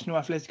to Arsenal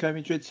Atletico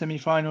Madrid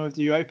semi-final of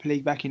the Europa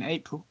League back in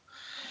April.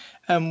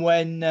 And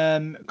when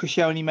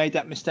Koscielny made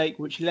that mistake,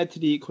 which led to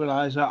the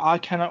equaliser, I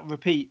cannot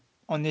repeat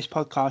on this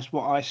podcast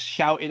what I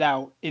shouted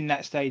out in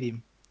that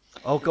stadium.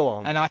 Oh, go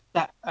on. And I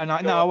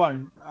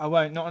won't. I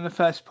won't. Not on the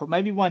first part.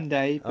 Maybe one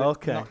day. But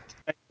okay.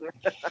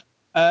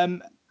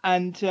 Not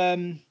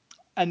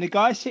and the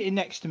guy sitting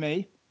next to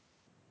me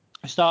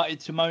started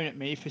to moan at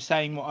me for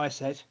saying what I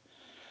said,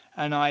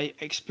 and I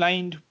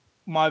explained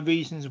my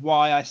reasons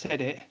why I said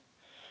it.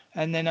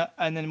 And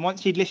then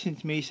once he'd listened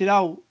to me, he said,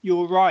 "Oh,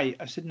 you're right."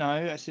 I said, "No."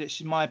 I said,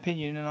 "It's my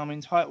opinion, and I'm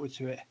entitled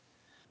to it."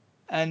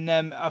 And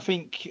I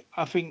think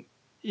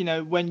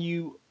when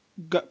you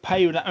get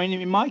paid, I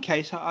mean, in my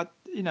case, I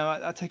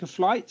take a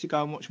flight to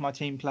go and watch my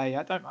team play.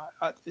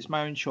 It's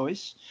my own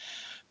choice.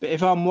 But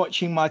if I'm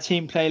watching my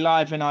team play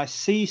live and I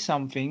see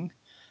something,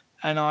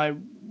 and I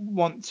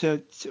want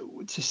to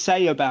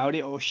say about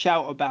it or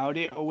shout about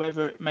it or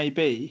whatever it may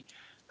be,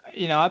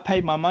 I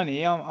paid my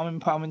money.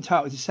 I'm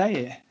entitled to say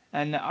it.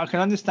 And I can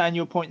understand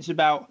your points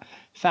about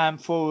fan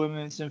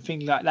forums and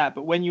things like that.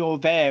 But when you're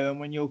there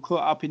and when you're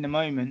caught up in the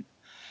moment,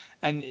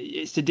 and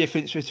it's the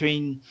difference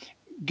between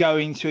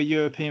going to a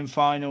European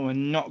final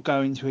and not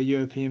going to a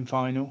European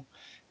final,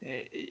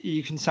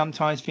 you can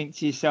sometimes think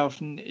to yourself,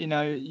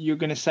 you're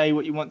going to say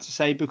what you want to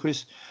say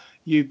because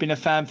you've been a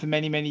fan for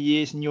many, many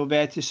years and you're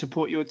there to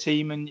support your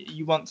team and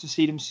you want to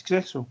see them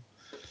successful.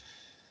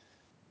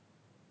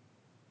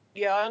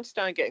 Yeah, I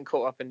understand getting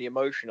caught up in the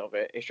emotion of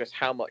it. It's just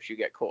how much you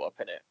get caught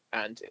up in it.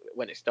 And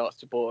when it starts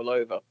to boil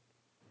over,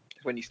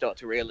 when you start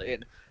to reel it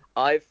in.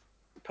 I've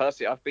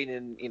personally, I've been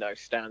in,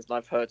 stands and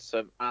I've heard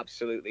some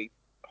absolutely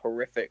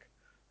horrific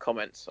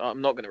comments.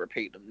 I'm not going to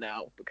repeat them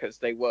now because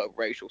they were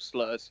racial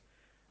slurs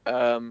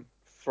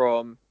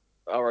from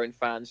our own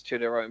fans to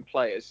their own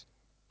players.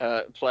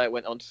 A player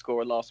went on to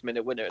score a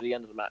last-minute winner at the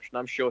end of the match, and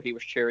I'm sure he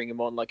was cheering him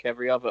on like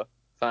every other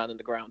fan in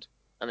the ground.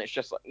 And it's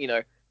just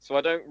like, so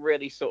I don't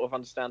really sort of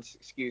understand the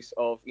excuse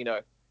of,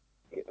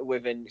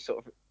 within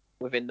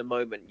the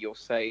moment you'll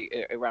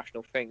say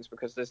irrational things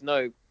because there's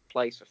no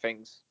place for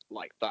things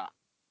like that.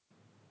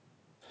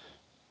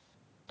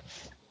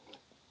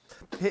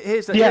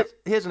 Here's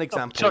an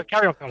example. Sorry,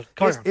 carry on,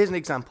 Colin. Here's an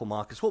example,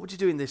 Marcus. What would you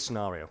do in this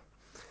scenario?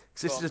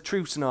 Because this is a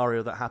true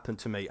scenario that happened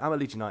to me. I'm a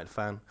Leeds United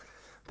fan.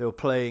 They were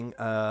playing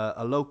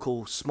a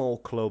local small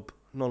club,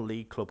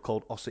 non-league club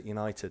called Ossett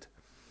United.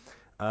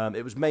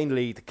 It was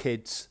mainly the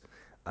kids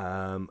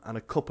and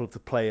a couple of the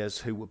players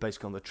who were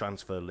basically on the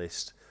transfer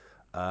list,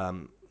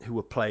 who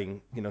were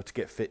playing, to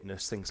get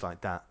fitness, things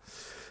like that.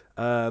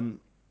 On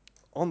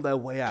their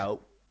way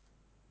out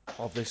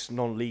of this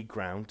non-league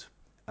ground,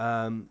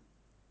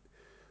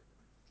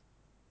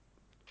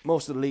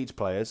 most of the Leeds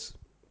players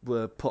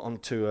were put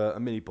onto a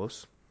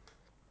minibus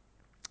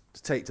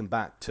to take them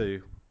back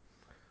to,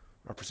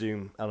 I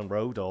presume, Ellen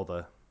Road or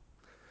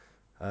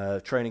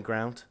the training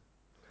ground.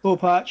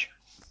 Thorpe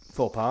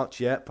Arch,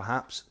 yeah,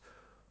 perhaps.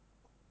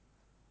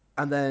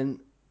 And then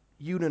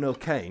Ewan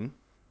O'Kane,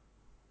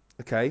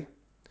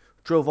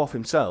 drove off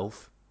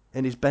himself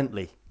in his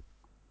Bentley.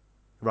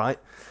 Right?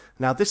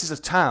 Now, this is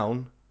a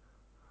town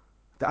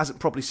that hasn't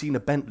probably seen a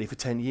Bentley for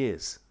 10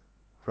 years.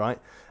 Right?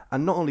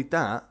 And not only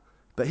that,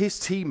 but his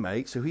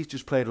teammates, who he's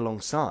just played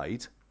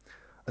alongside,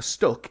 are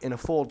stuck in a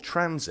Ford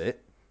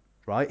Transit,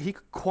 right? He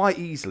could quite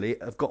easily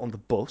have got on the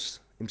bus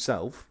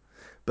himself,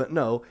 but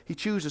no, he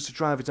chooses to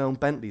drive his own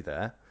Bentley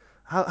there.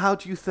 How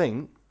do you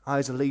think I,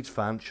 as a Leeds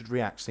fan, should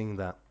react seeing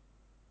that?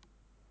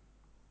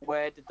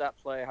 Where did that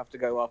player have to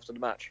go after the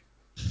match?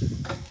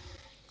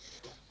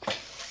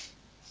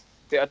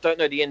 See, I don't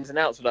know the ins and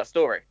outs of that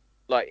story.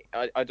 Like,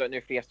 I don't know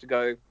if he has to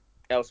go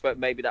elsewhere.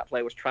 Maybe that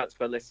player was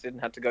transfer listed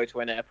and had to go to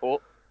an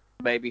airport.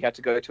 Maybe he had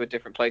to go to a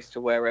different place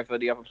to wherever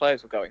the other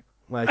players were going.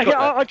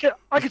 I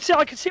can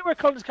see where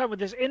Colin's coming with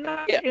this. In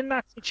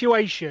that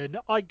situation,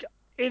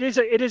 it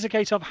is a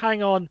case of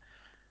hang on.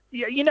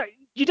 You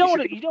don't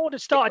want to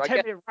start a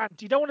 10-minute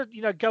rant. You don't want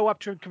to go up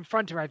to and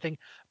confront him or anything.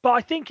 But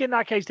I think in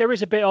that case there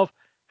is a bit of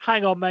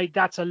hang on, mate.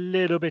 That's a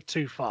little bit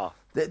too far.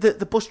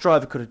 The bus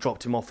driver could have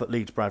dropped him off at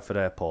Leeds Bradford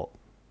Airport.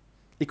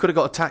 He could have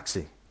got a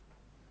taxi.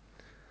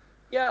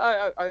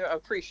 Yeah, I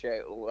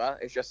appreciate all that.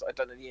 It's just I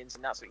don't know the ins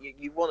and outs.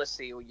 You want to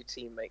see all your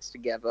teammates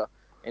together,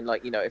 and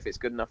if it's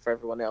good enough for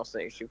everyone else,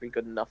 then it should be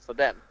good enough for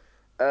them.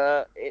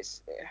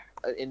 It's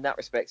in that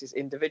respect, it's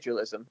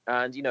individualism,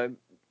 and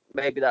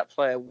maybe that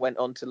player went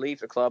on to leave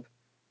the club,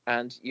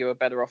 and you were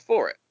better off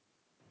for it.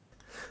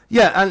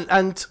 Yeah,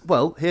 and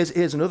well,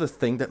 here's another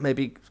thing that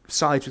maybe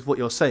sides with what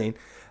you're saying.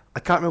 I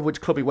can't remember which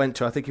club he went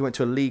to. I think he went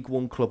to a League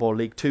One club or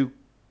League Two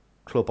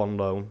club on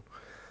loan,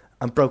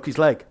 and broke his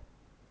leg.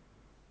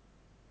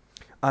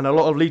 And a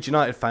lot of Leeds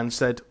United fans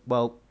said,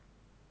 well,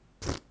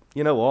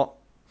 you know what?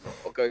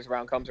 What goes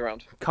around comes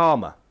around.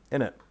 Karma,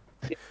 innit?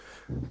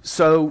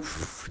 So,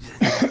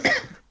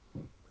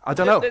 I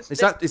don't know. Is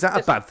that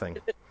a bad thing?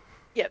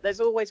 Yeah, there's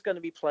always going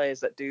to be players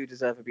that do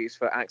deserve abuse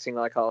for acting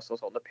like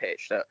arseholes on the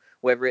pitch. That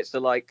whether it's the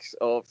likes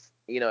of,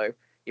 your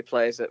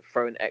players that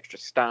throw in extra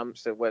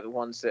stamps, or whether the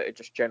ones that are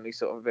just generally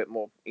sort of a bit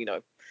more,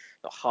 not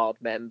hard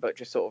men, but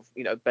just sort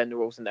of, bend the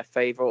rules in their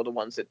favour, or the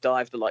ones that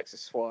dive, the likes of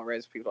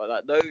Suarez, people like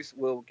that. Those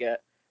will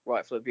get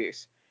rightful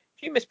abuse.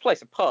 If you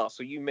misplace a pass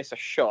or you miss a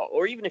shot,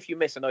 or even if you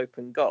miss an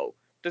open goal,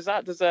 does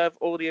that deserve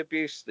all the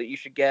abuse that you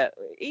should get?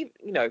 Even,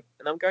 and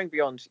I'm going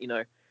beyond,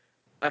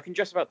 I can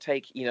just about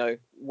take,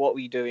 what were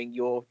you doing?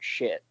 You're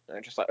shit. And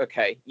I'm just like,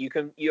 okay,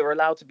 you're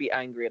allowed to be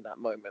angry in that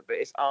moment, but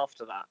it's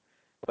after that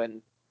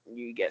when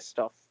you get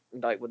stuff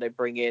like when they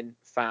bring in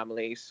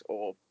families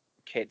or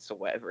kids or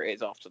whatever it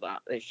is after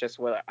that. It's just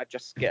where I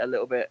just get a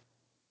little bit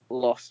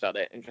lost at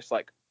it and just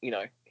like,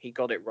 he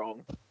got it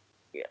wrong.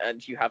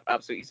 And you have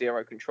absolutely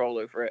zero control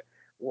over it.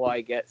 Why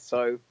get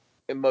so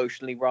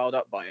emotionally riled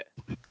up by it?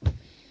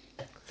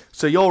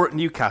 So you're at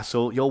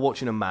Newcastle, you're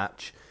watching a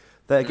match,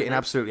 they're getting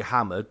absolutely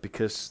hammered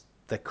because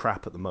they're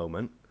crap at the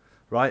moment,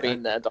 right?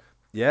 Been there, done.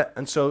 Yeah,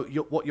 and so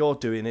what you're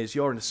doing is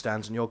you're in the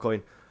stands and you're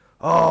going,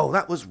 oh,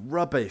 that was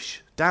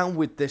rubbish, down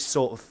with this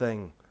sort of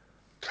thing.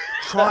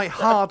 Try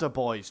harder,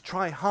 boys,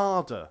 try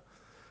harder.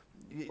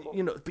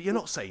 But you're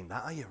not saying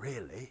that, are you,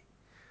 really?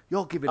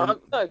 You're giving them...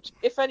 No,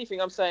 if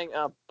anything, I'm saying,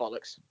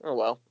 bollocks. Oh,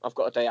 well, I've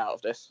got a day out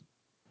of this.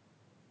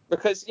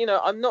 Because,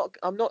 I'm not,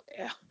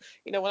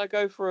 when I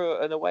go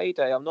for an away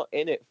day, I'm not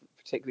in it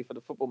particularly for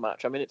the football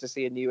match. I'm in it to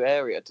see a new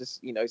area, to,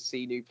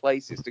 see new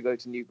places, to go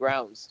to new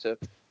grounds, to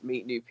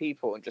meet new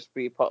people and just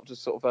be part of the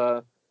sort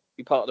of,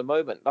 be part of the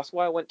moment. That's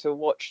why I went to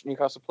watch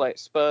Newcastle play at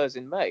Spurs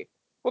in May. It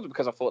wasn't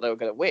because I thought they were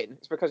going to win.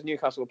 It's because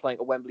Newcastle were playing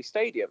at Wembley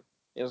Stadium.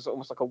 It was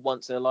almost like a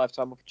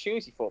once-in-a-lifetime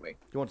opportunity for me.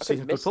 You want to see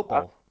some good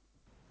football?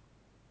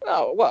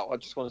 Oh, well, I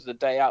just wanted a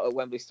day out at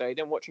Wembley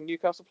Stadium watching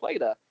Newcastle play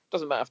there.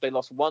 Doesn't matter if they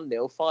lost 1-0,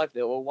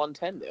 5-0, or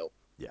 1-10-0.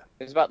 Yeah.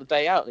 It's about the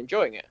day out and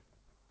enjoying it.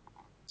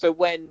 So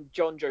when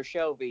John Joe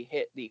Shelby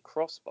hit the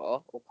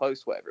crossbar or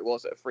post, whatever it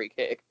was, at a free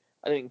kick,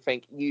 I didn't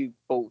think, you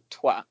bald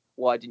twat,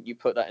 why didn't you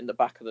put that in the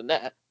back of the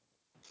net?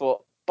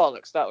 Thought,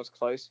 bollocks, that was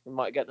close. We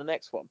might get the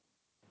next one.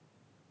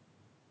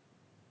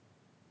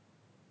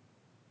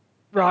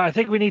 Right, I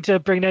think we need to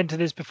bring an end to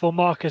this before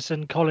Marcus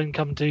and Colin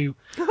come to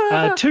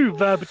too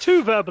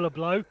verbal a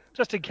blow,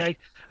 just in case.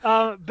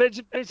 But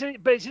it's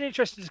an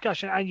interesting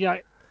discussion, and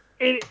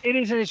it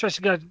is an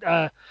interesting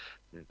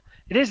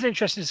it is an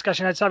interesting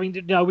discussion. It's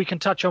something that we can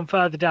touch on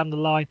further down the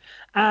line.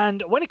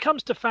 And when it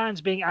comes to fans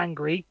being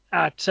angry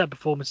at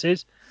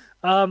performances,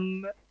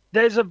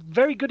 there's a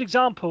very good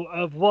example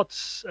of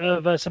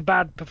some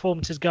bad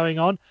performances going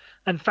on,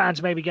 and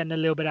fans maybe getting a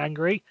little bit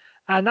angry.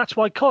 And that's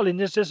why Colin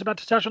is just about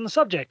to touch on the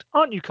subject,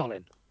 aren't you,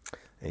 Colin?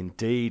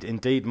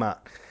 Indeed,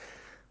 Matt.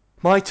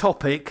 My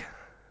topic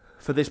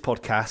for this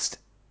podcast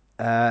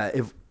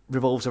it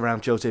revolves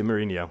around Jose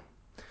Mourinho.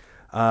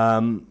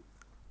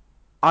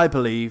 I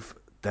believe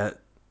that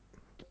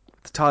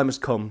the time has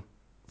come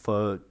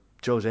for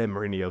Jose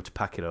Mourinho to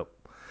pack it up.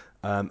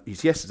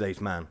 He's yesterday's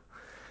man.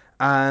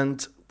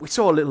 And we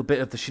saw a little bit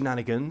of the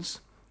shenanigans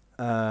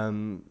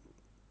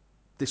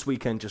this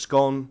weekend just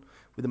gone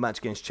with the match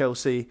against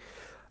Chelsea.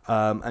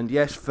 And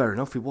yes, fair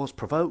enough, he was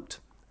provoked.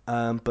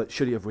 But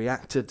should he have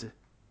reacted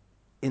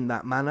in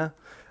that manner?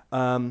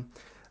 And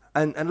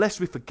lest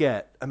we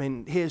forget, I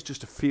mean, here's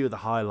just a few of the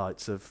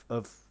highlights of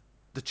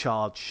the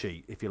charge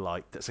sheet, if you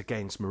like, that's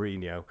against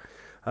Mourinho.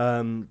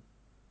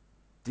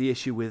 The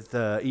issue with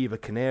Eva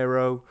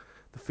Canero,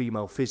 the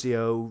female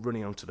physio,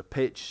 running onto the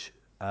pitch,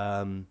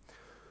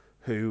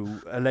 who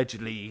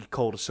allegedly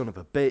called a son of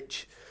a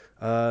bitch,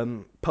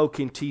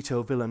 poking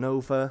Tito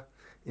Villanova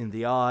in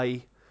the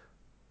eye.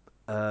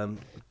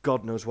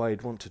 God knows why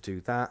he'd want to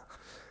do that.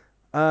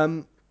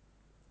 And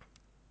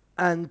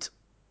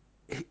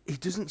he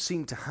doesn't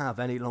seem to have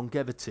any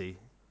longevity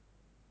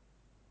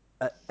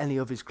at any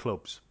of his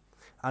clubs.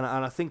 And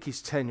I think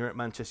his tenure at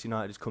Manchester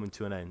United is coming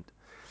to an end.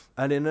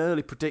 And in an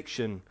early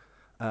prediction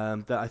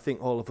that I think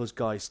all of us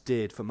guys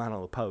did for Man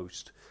on the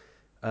Post,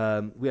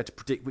 we had to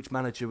predict which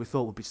manager we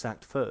thought would be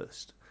sacked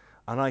first.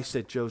 And I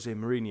said Jose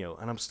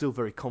Mourinho, and I'm still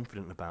very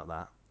confident about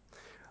that.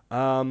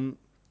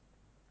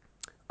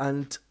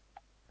 And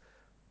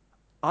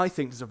I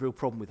think there's a real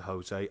problem with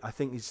Jose. I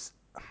think he's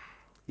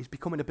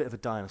becoming a bit of a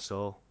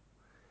dinosaur.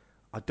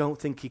 I don't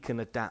think he can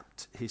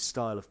adapt his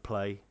style of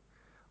play.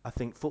 I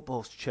think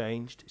football's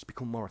changed. It's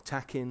become more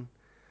attacking.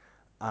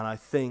 And I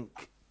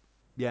think,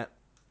 to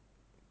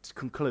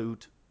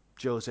conclude,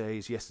 Jose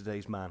is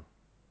yesterday's man.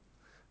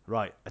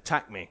 Right,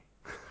 attack me.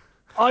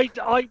 I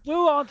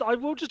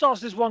will just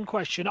ask this one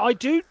question. I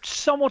do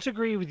somewhat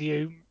agree with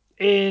you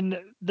in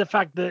the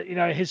fact that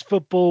his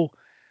footballing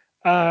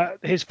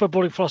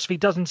philosophy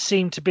doesn't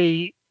seem to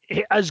be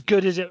as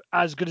good as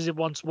it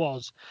once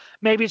was.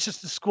 Maybe it's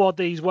just the squad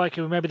that he's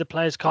working with. Maybe the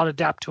players can't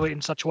adapt to it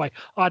in such a way.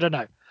 I don't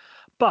know.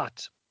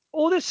 But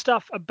all this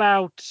stuff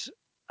about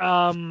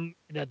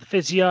the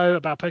physio,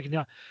 about poking the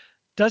eye,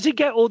 does he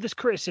get all this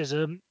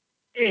criticism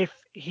if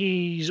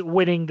he's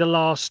winning the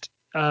last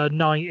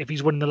 9? If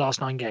he's winning the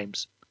last 9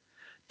 games,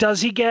 does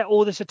he get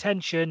all this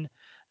attention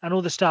and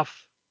all the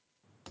stuff?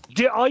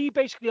 Are you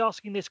basically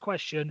asking this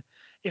question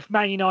if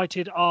Man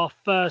United are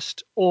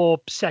first or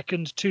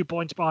second, 2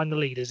 points behind the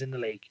leaders in the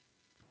league?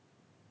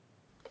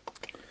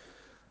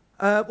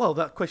 Well,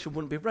 that question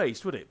wouldn't be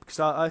raised, would it? Because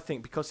I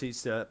think because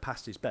he's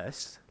past his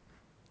best,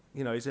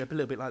 he's a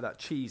little bit like that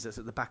cheese that's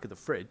at the back of the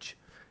fridge,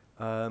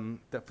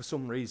 that for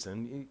some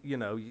reason,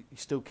 you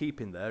still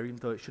keep in there, even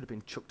though it should have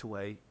been chucked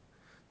away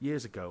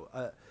years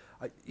ago.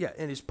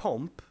 In his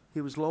pomp,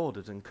 he was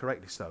lauded, and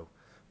correctly so.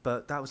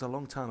 But that was a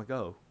long time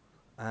ago.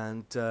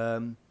 And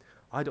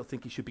I don't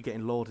think he should be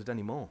getting lauded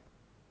anymore.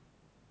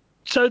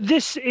 So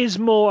this is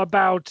more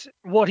about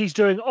what he's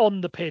doing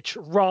on the pitch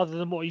rather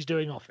than what he's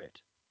doing off it.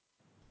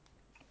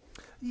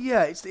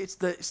 Yeah, it's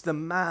the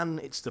man,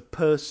 it's the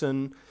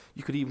person.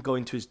 You could even go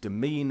into his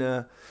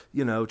demeanour,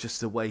 just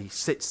the way he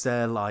sits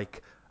there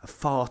like a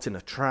fart in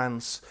a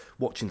trance,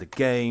 watching the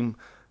game.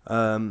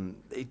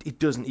 It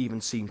doesn't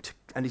even seem to,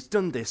 and he's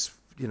done this,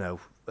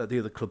 at the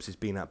other clubs he's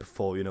been at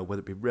before, whether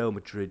it be Real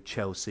Madrid,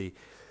 Chelsea.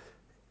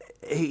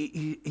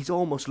 He's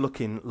almost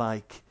looking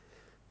like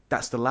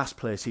that's the last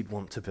place he'd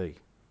want to be.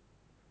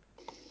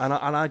 And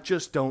I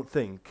just don't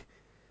think,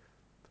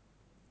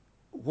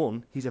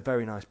 one, he's a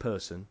very nice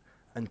person,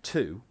 and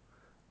two,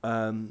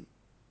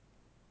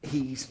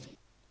 he's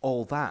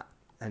all that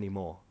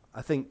anymore.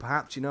 I think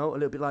perhaps, a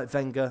little bit like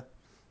Wenger,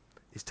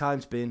 his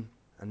time's been,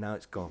 and now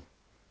it's gone.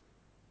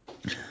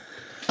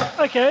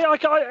 Okay,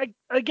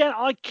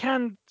 I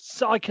can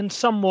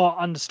somewhat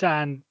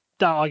understand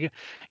that argument.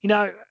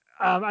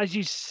 As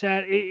you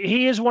said,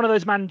 he is one of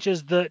those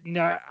managers that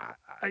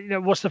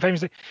what's the famous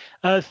thing?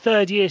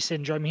 Third year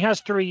syndrome. He has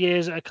 3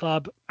 years at a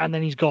club and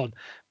then he's gone.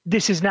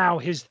 This is now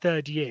his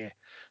 3rd year,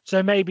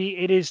 so maybe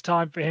it is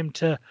time for him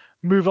to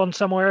move on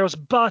somewhere else.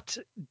 But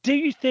do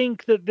you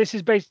think that this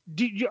is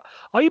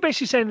are you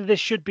basically saying that this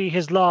should be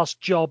his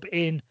last job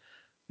in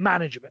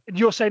management?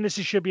 You're saying this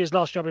should be his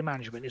last job in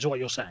management, is what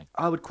you're saying?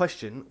 I would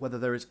question whether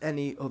there is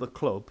any other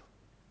club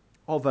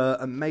of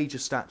a major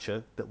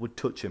stature that would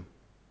touch him.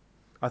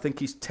 I think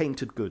he's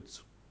tainted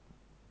goods.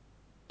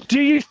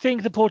 Do you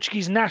think the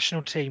Portuguese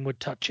national team would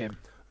touch him?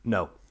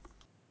 No.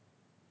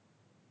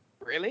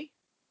 Really?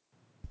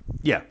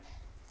 Yeah.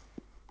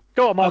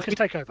 Go on, Marcus,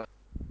 take over.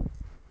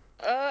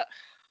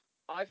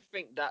 I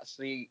think that's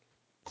the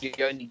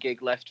only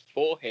gig left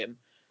for him,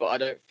 but I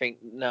don't think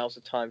now's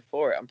the time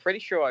for it. I'm pretty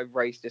sure I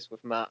raised this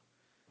with Matt.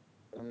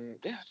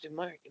 It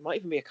might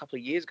even be a couple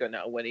of years ago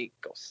now when he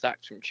got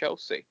sacked from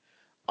Chelsea.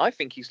 I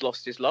think he's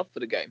lost his love for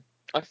the game.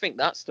 I think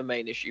that's the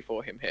main issue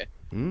for him here.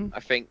 I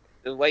think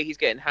the way he's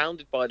getting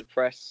hounded by the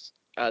press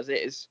as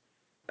is,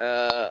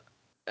 and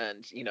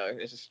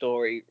there's a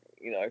story,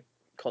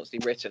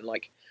 constantly written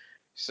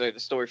so the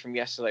story from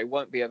yesterday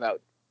won't be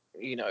about,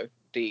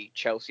 the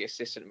Chelsea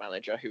assistant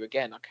manager, who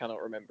again I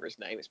cannot remember his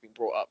name. It's been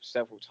brought up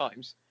several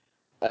times.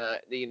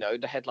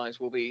 The headlines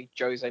will be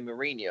Jose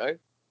Mourinho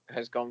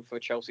has gone for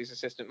Chelsea's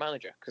assistant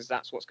manager because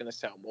that's what's going to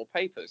sell more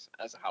papers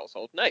as a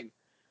household name.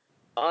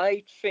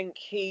 I think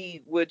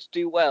he would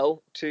do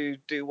well to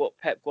do what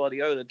Pep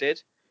Guardiola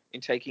did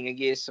in taking a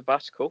year's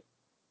sabbatical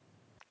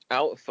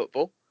out of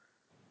football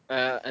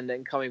and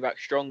then coming back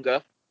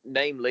stronger,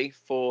 namely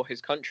for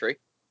his country.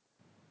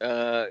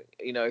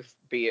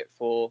 Be it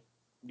for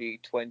the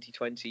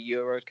 2020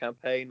 Euro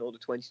campaign or the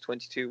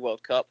 2022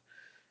 World Cup,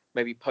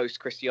 maybe post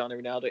Cristiano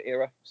Ronaldo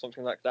era,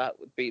 something like that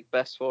would be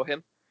best for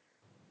him.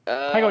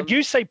 Hang on,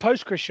 you say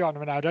post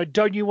Cristiano Ronaldo.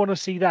 Don't you want to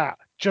see that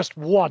just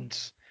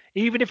once,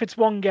 even if it's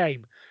one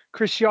game?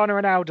 Cristiano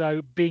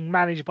Ronaldo being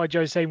managed by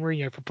Jose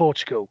Mourinho for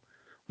Portugal,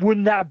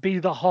 wouldn't that be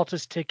the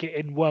hottest ticket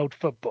in world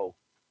football?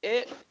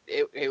 It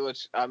would.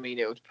 I mean,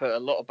 it would put a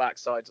lot of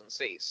backsides on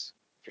seats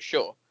for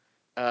sure.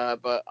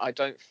 But I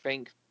don't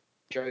think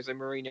Jose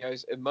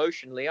Mourinho's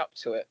emotionally up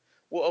to it.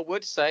 What I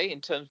would say in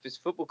terms of his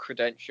football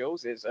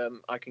credentials is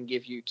I can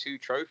give you 2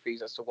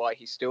 trophies as to why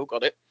he's still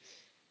got it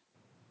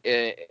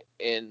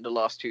in the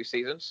last 2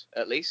 seasons,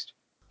 at least.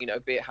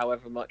 Be it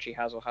however much he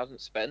has or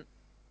hasn't spent,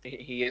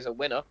 he is a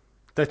winner.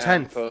 The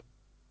 10th.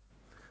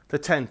 The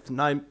 10th,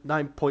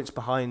 9 points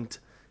behind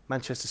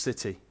Manchester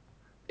City.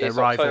 Their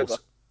rivals.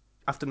 October.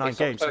 After 9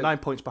 games. October. 9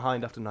 points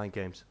behind after 9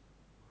 games.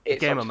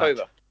 It's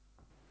October.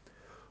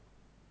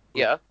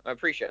 Yeah, I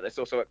appreciate it. It's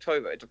also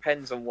October. It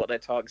depends on what their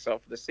targets are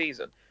for the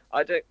season.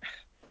 I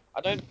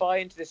don't buy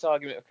into this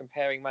argument of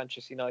comparing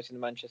Manchester United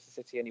and Manchester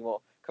City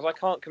anymore, because I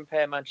can't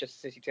compare Manchester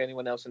City to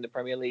anyone else in the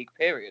Premier League,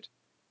 period.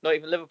 Not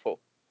even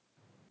Liverpool.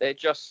 They're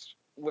just,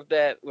 with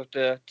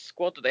the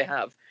squad that they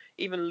have,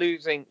 even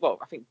losing, well,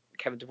 I think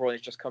Kevin De Bruyne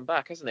has just come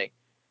back, hasn't he?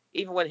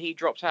 Even when he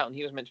dropped out and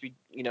he was meant to be,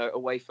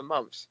 away for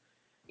months,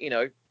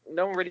 no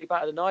one really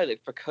batted an eyelid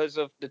because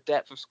of the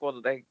depth of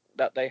squad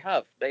that they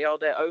have. They are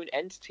their own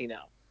entity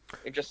now.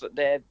 It's just that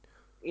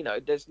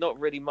there's not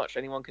really much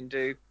anyone can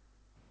do.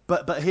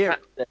 But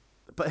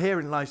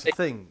herein lies the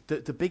thing.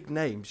 The big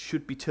names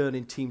should be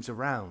turning teams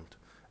around,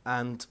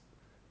 and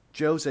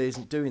Jose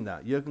isn't doing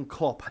that. Jurgen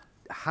Klopp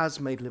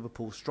has made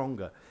Liverpool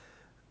stronger.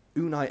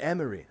 Unai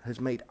Emery has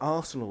made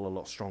Arsenal a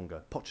lot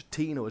stronger.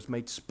 Pochettino has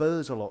made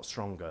Spurs a lot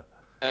stronger.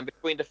 And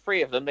between the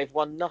 3 of them, they've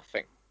won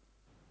nothing.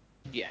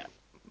 Yeah.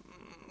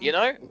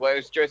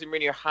 Whereas Jose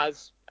Mourinho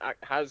has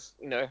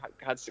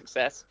had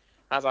success,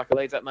 has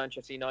accolades at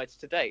Manchester United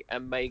today,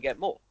 and may get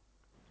more.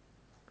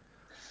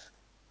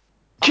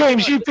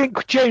 James,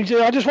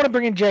 I just want to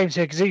bring in James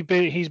here because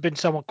he's been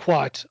somewhat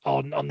quiet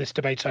on this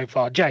debate so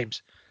far.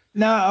 James.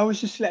 No, I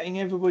was just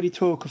letting everybody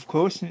talk, of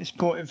course, and it's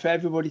important for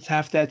everybody to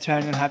have their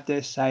turn and have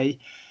their say.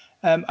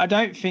 I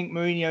don't think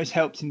Mourinho's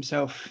helped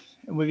himself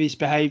with his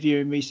behaviour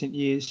in recent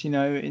years,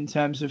 in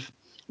terms of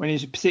when he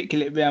was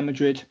particularly at Real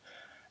Madrid,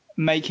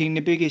 making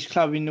the biggest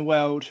club in the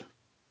world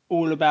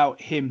all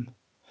about him.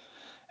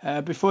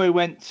 Before he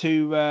went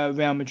to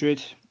Real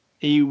Madrid,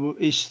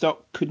 his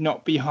stock could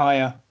not be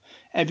higher.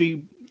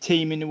 Every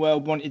team in the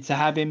world wanted to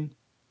have him.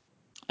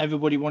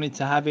 Everybody wanted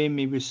to have him.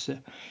 He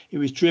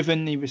was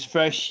driven. He was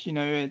fresh.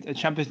 A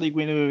Champions League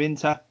winner of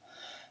Inter,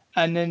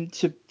 and then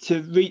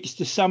to reach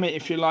the summit,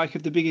 if you like,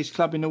 of the biggest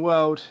club in the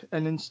world,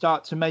 and then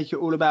start to make it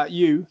all about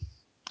you,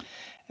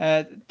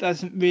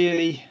 doesn't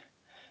really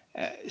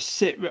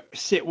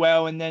sit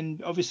well. And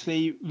then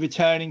obviously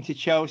returning to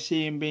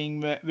Chelsea and being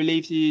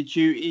relieved of your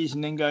duties,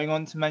 and then going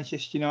on to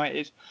Manchester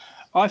United.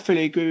 I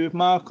fully agree with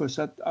Marcus.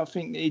 I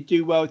think he'd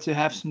do well to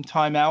have some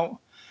time out.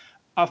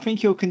 I think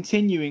he'll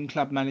continue in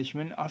club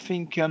management. I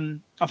think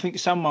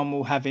someone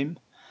will have him.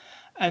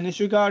 And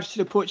as regards to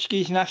the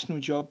Portuguese national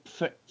job,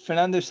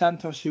 Fernando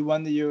Santos, who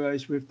won the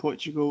Euros with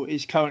Portugal,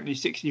 is currently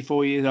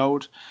 64 years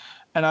old,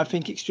 and I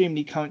think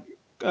extremely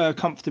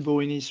comfortable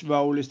in his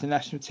role as the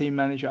national team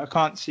manager. I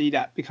can't see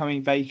that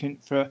becoming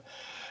vacant for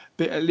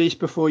at least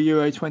before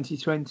Euro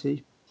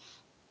 2020.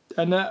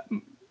 And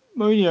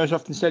Mourinho has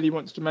often said he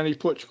wants to manage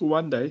Portugal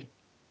one day.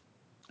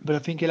 but I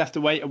think he'll have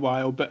to wait a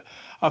while. But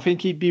I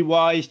think he'd be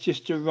wise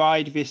just to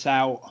ride this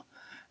out.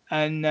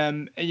 And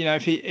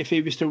if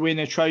he was to win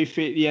a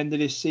trophy at the end of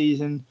this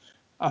season,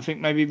 I think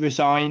maybe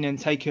resign and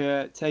take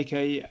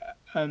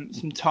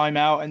some time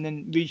out and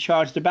then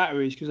recharge the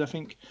batteries, because I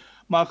think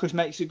Marcus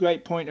makes a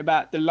great point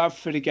about the love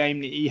for the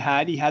game that he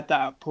had. He had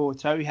that at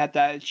Porto, he had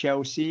that at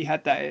Chelsea, he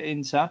had that at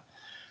Inter,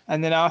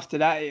 and then after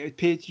that it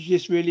appeared to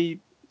just really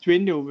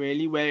dwindle,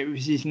 really, where it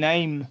was his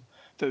name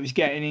that was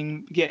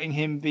getting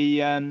him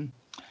the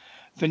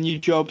new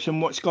jobs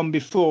and what's gone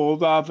before,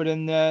 rather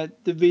than the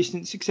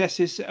recent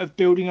successes of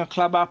building a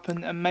club up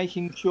and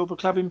making sure the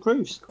club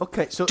improves.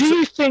 Okay, do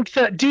you think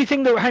that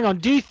hang on,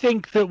 do you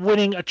think that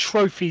winning a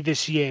trophy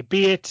this year,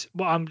 be it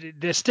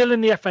they're still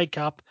in the FA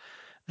Cup,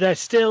 they're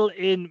still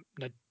in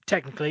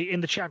technically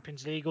in the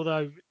Champions League,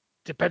 although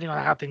depending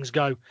on how things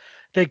go,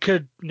 they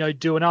could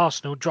do an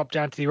Arsenal, drop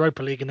down to the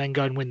Europa League and then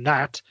go and win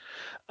that.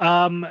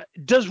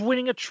 Does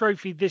winning a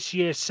trophy this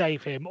year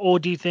save him, or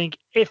do you think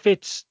if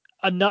it's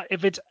a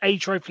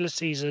trophyless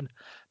season,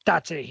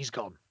 that's it, he's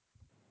gone?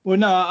 Well,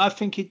 no, I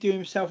think he'd do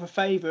himself a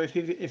favour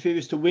if he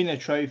was to win a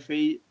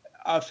trophy.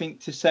 I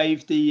think to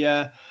save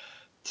him,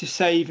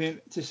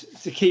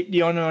 to keep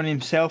the honour on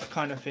himself,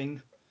 kind of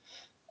thing.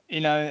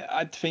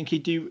 I think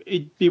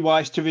he'd be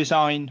wise to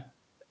resign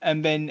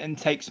and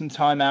take some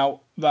time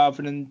out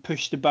rather than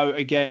push the boat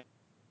again.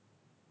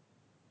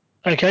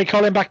 Okay,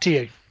 Colin, back to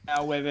you.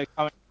 Now where they're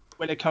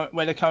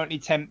currently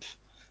 10th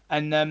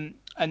and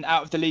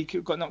out of the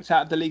league, got knocked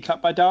out of the League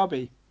Cup by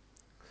Derby.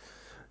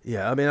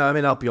 Yeah, I mean,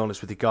 I'll be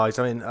honest with you guys.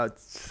 I mean,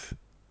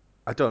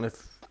 I don't know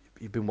if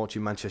you've been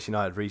watching Manchester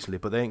United recently,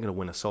 but they ain't going to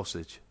win a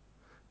sausage.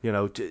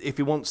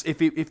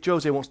 If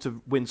Jose wants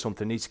to win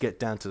something, he needs to get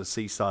down to the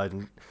seaside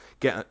and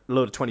get a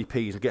load of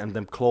 20p's and get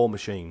them claw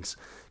machines,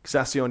 because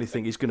that's the only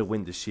thing he's going to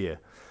win this year.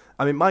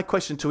 I mean, my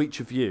question to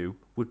each of you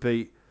would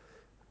be: do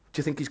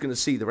you think he's going to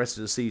see the rest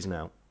of the season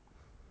out?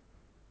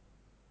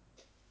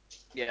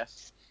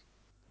 Yes.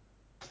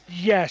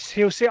 Yes,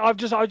 he'll see. I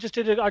just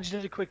did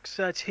a quick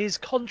search. His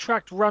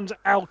contract runs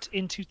out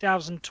in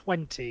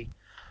 2020.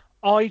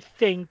 I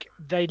think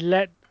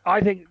they,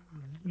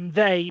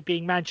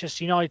 being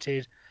Manchester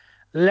United,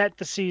 let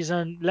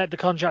the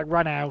contract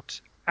run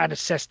out and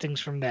assess things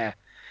from there.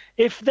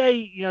 If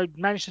they,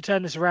 manage to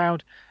turn this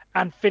around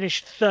and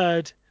finish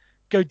third,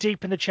 go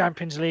deep in the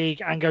Champions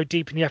League and go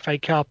deep in the FA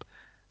Cup,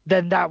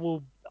 then that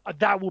will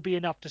be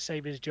enough to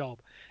save his job.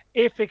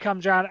 If it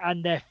comes around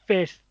and they're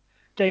fifth,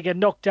 they get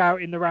knocked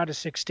out in the round of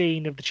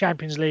 16 of the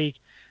Champions League,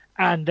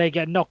 and they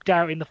get knocked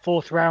out in the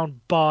fourth round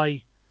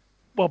by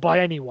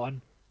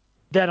anyone,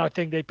 then I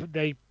think they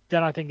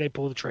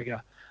pull the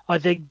trigger. I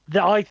think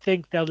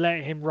they'll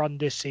let him run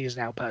this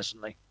season out,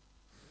 personally.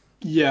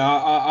 Yeah,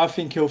 I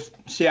think he'll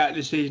see out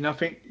the season. I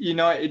think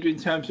United, in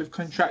terms of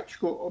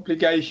contractual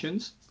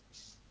obligations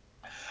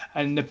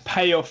and the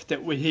payoff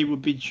that he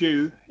would be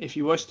due if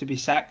he was to be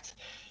sacked,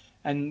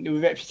 and the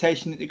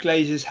reputation that the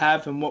Glazers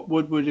have, and what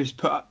Woodward has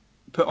put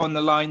on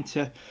the line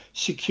to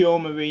secure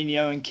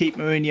Mourinho and keep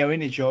Mourinho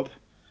in a job,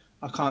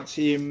 I can't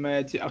see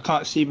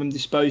them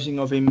disposing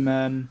of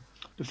him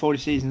before the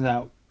season's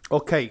out.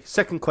 Okay,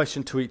 second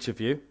question to each of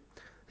you.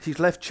 He's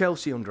left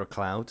Chelsea under a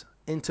cloud,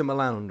 Inter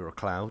Milan under a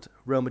cloud,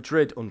 Real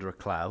Madrid under a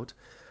cloud,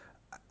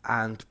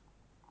 and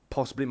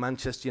possibly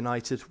Manchester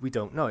United. We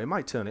don't know. It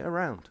might turn it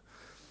around.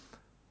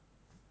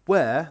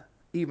 Where,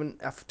 even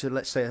after,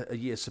 let's say, a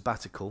year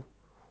sabbatical,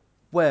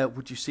 where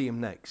would you see him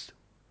next?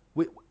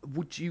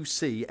 Would you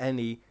see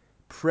any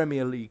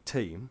Premier League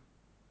team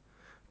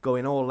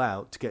going all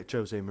out to get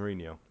Jose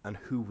Mourinho, and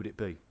who would it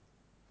be?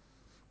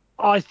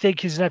 I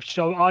think his next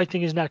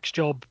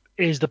job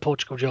is the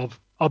Portugal job.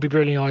 I'll be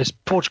brutally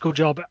honest. Portugal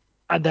job,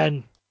 and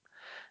then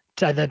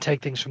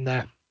take things from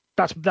there.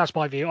 That's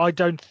my view. I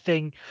don't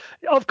think.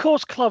 Of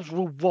course, clubs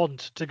will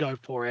want to go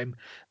for him.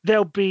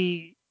 There'll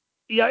be,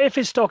 if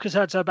his stock is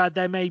hurt so bad,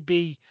 there may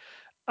be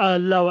a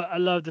lower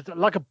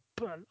like a.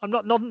 I'm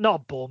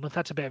not Bournemouth.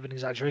 That's a bit of an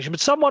exaggeration, but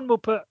someone will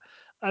put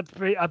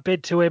a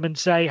bid to him and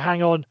say,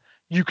 "Hang on,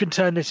 you can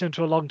turn this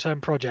into a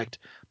long-term project."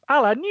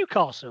 Alan,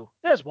 Newcastle.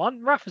 There's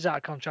one. Rafa's out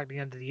of contract at the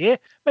end of the year.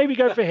 Maybe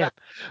go for him.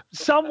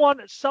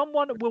 Someone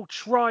will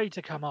try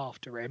to come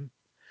after him,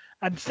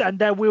 and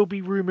there will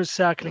be rumours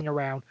circling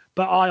around.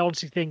 But I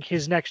honestly think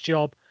his next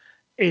job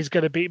is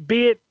going to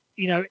be it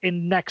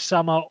in next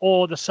summer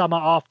or the summer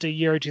after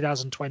Euro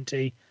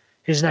 2020.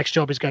 His next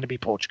job is going to be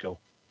Portugal.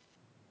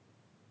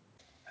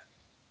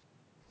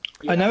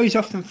 Yeah. I know he's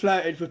often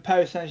flirted with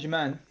Paris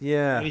Saint-Germain.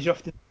 Yeah. And he's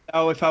often,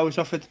 if I was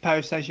offered the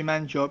Paris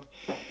Saint-Germain job,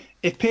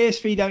 if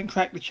PSV don't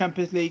crack the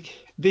Champions League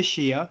this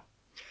year,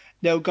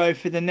 they'll go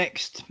for the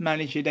next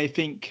manager they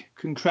think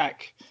can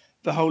crack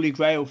the Holy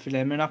Grail for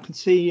them. And I can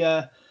see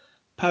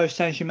Paris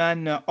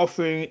Saint-Germain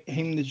offering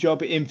him the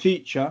job in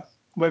future.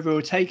 Whether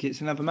he'll take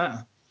it's another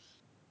matter.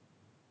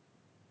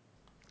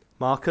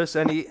 Marcus,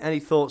 any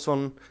thoughts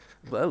on?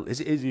 Well, is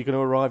he going to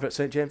arrive at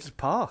St James's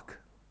Park?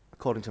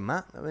 According to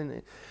Matt, I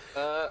mean.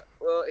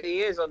 Well, he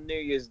is on New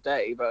Year's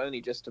Day, but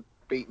only just to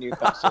beat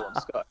Newcastle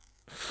on Sky.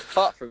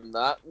 Apart from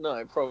that,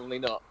 no, probably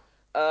not.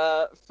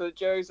 For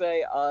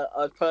Jose,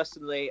 I'd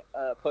personally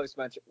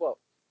post-match. Well,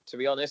 to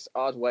be honest,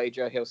 I'd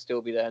wager he'll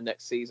still be there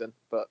next season,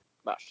 but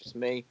that's just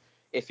me.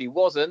 If he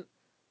wasn't,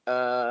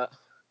 if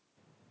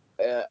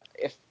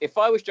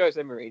I was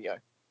Jose Mourinho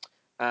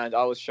and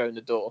I was shown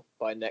the door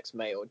by next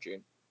May or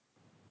June,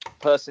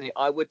 personally,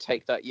 I would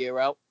take that year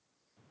out,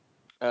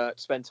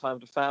 spend time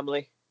with the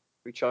family,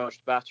 recharge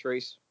the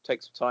batteries,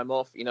 take some time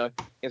off. You know,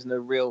 there's no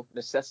real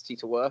necessity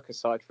to work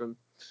aside from,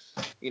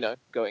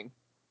 going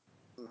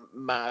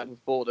mad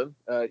with boredom.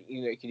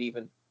 You could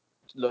even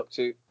look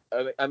to.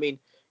 I mean,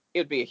 it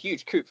would be a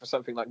huge coup for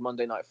something like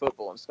Monday Night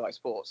Football on Sky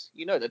Sports.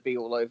 You know, they'd be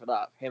all over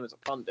that. Him as a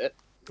pundit.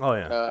 Oh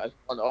yeah.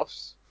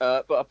 On-offs.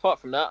 But apart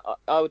from that,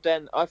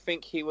 I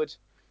think he would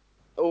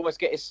almost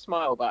get his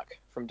smile back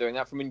from doing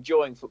that, from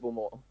enjoying football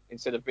more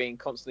instead of being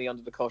constantly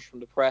under the cosh from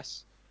the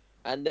press.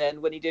 And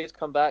then when he did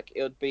come back,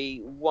 it would be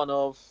one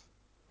of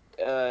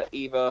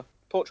either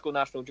Portugal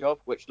national job,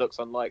 which looks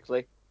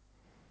unlikely,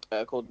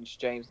 according to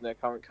James and their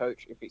current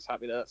coach. If he's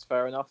happy there, that's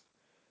fair enough.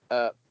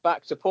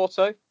 Back to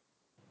Porto,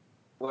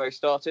 where he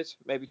started,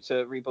 maybe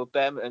to rebuild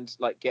them and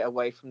get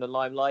away from the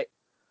limelight.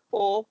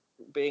 Or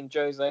being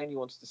Jose and he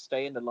wanted to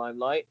stay in the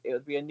limelight, it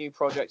would be a new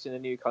project in a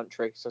new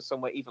country. So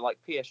somewhere either like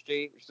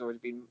PSG, which has already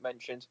been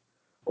mentioned,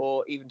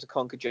 or even to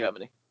conquer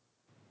Germany.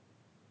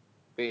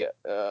 Be it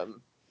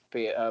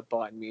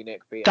Bayern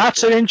Munich.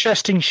 That's an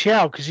interesting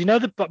shout, because the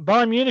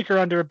Bayern Munich are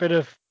under a bit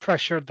of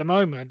pressure at the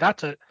moment.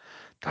 That's a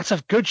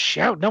good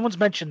shout. No one's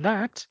mentioned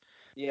that.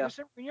 Yeah.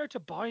 Mourinho to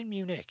Bayern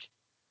Munich.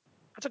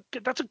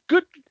 That's a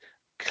good,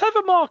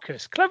 clever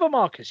Marcus.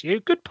 You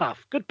good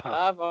puff.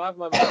 I have my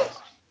moments.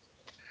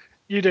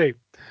 You do.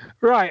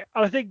 Right.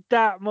 I think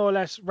that more or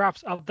less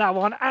wraps up that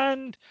one.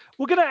 And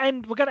we're gonna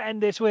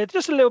end this with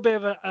just a little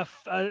bit of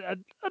a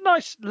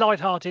nice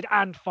light-hearted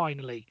and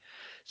finally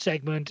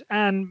segment.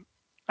 And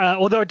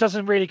although it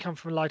doesn't really come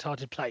from a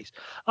light-hearted place,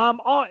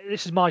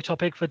 this is my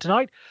topic for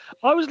tonight.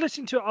 I was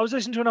listening to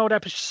an old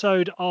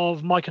episode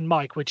of Mike and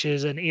Mike, which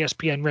is an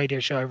ESPN radio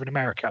show over in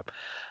America.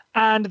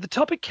 And the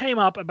topic came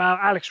up about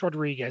Alex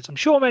Rodriguez. I'm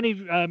sure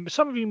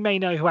some of you may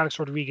know who Alex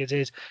Rodriguez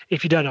is.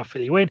 If you don't know,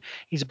 fill you in.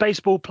 He's a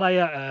baseball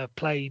player,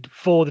 played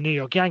for the New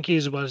York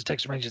Yankees as well as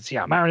Texas Rangers and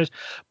Seattle Mariners.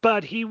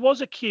 But he was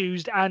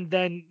accused and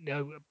then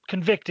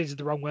convicted is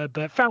the wrong word,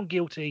 but found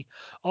guilty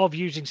of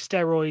using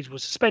steroids,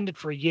 was suspended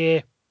for a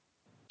year,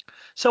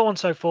 so on and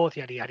so forth,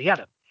 yada, yada,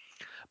 yada.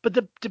 But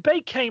the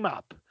debate came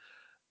up.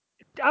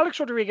 Alex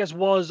Rodriguez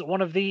was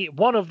one of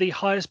the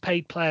highest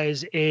paid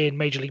players in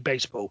Major League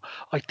Baseball.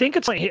 I think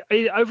it's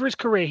over his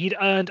career he'd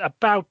earned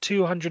about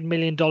 $200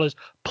 million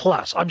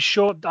plus. I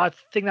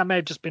think that may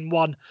have just been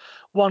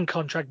one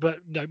contract, but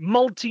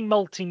multi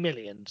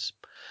millions.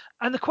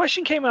 And the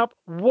question came up: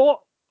 what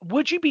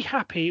would you be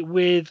happy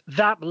with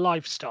that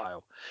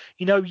lifestyle?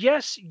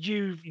 Yes,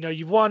 you've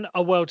won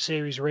a World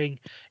Series ring.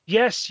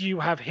 Yes, you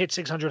have hit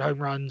 600 home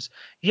runs.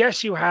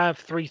 Yes, you have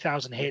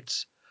 3,000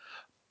 hits.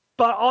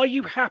 But are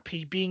you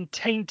happy being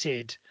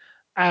tainted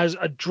as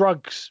a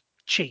drugs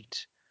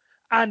cheat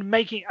and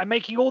making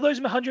all those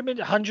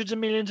hundreds of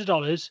millions of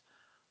dollars?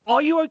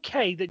 Are you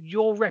okay that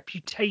your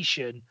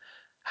reputation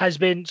has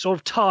been sort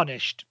of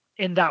tarnished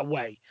in that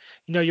way?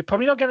 You're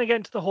probably not going to get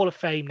into the Hall of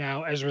Fame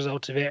now as a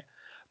result of it,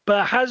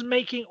 but has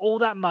making all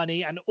that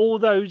money and all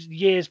those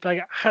years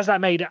playing, has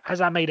that made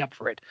up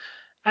for it?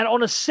 And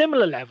on a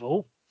similar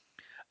level,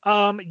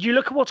 you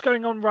look at what's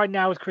going on right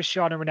now with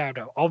Cristiano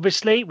Ronaldo.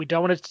 Obviously, we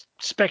don't want to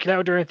speculate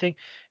or do anything.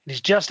 It is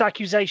just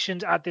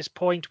accusations at this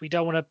point. We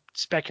don't want to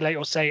speculate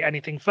or say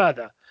anything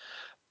further.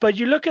 But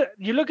you look at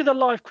the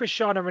life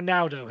Cristiano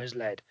Ronaldo has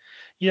led.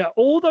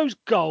 All those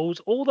goals,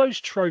 all those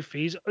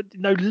trophies,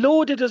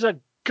 lauded as a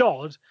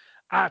god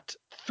at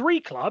 3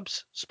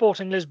 clubs: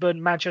 Sporting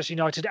Lisbon, Manchester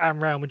United, and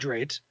Real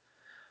Madrid.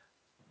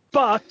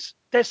 But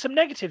there's some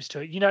negatives to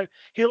it.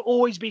 He'll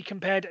always be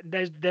compared.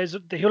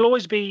 There'll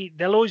always be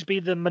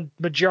the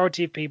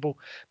majority of people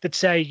that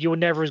say you're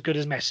never as good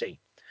as Messi.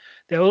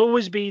 There will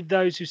always be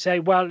those who say,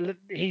 well,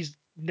 he's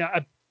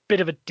a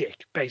bit of a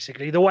dick,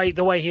 basically, the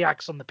way he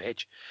acts on the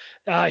pitch.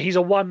 He's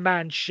a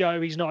one-man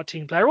show. He's not a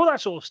team player, all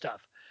that sort of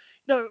stuff.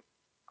 And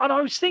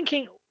I was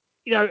thinking,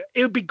 it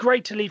would be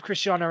great to leave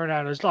Cristiano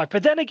Ronaldo's life.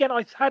 But then again,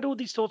 I had all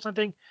these thoughts and I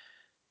think,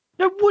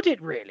 no, would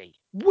it really?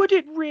 Would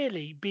it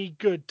really be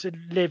good to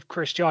live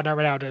Cristiano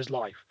Ronaldo's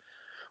life?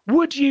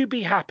 Would you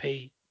be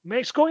happy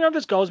scoring all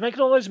those goals, making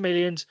all those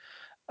millions,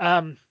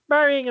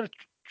 marrying an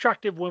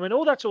attractive woman,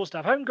 all that sort of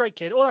stuff, having a great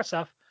kid, all that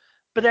stuff,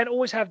 but then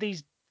always have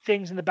these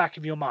things in the back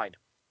of your mind?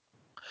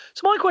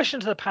 So my question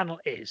to the panel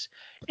is,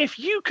 if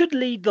you could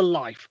lead the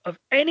life of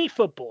any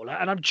footballer,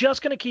 and I'm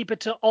just going to keep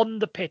it to on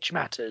the pitch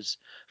matters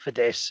for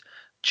this,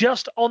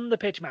 just on the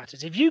pitch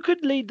matters. If you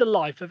could lead the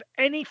life of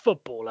any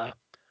footballer,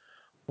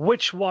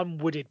 which one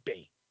would it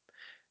be?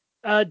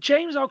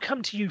 James, I'll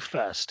come to you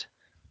first.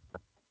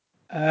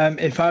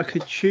 If I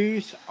could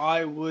choose,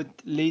 I would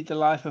lead the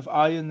life of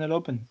Arjen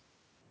Robben.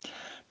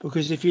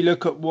 Because if you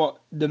look at what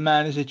the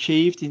man has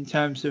achieved in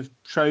terms of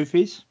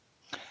trophies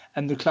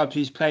and the clubs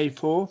he's played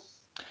for,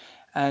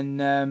 and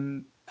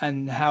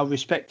and how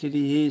respected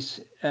he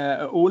is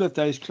at all of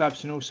those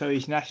clubs and also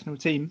his national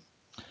team,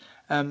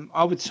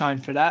 I would sign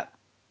for that.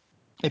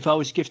 If I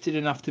was gifted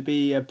enough to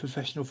be a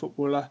professional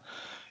footballer,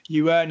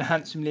 you earn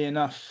handsomely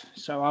enough.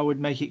 So I would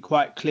make it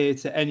quite clear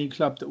to any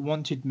club that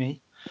wanted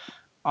me,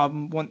 I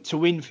want to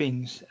win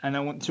things, and I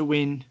want to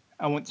win,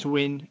 I want to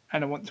win,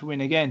 and I want to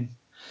win again.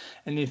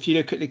 And if you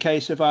look at the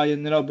case of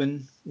Arjen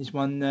Robben, he's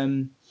won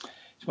the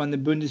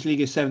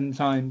Bundesliga 7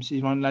 times.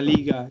 He's won La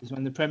Liga. He's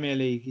won the Premier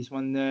League. He's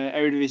won the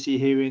Eredivisie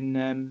here in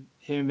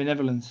the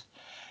Netherlands.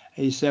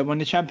 He's won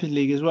the Champions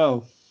League as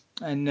well,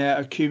 and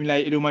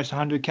accumulated almost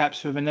 100 caps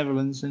for the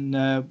Netherlands, and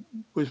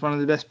was one of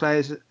the best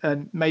players,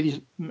 and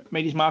made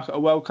his mark at a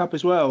World Cup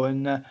as well.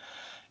 And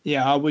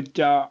yeah, I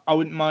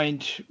wouldn't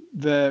mind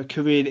the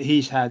career that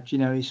he's had. You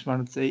know, he's I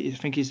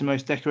think he's the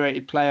most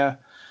decorated player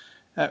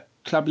at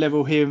club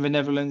level here in the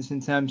Netherlands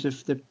in terms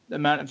of the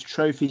amount of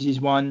trophies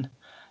he's won.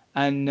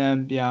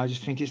 And yeah, I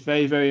just think it's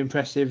very, very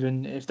impressive.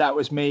 And if that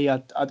was me,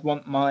 I'd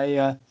want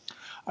my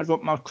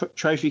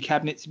trophy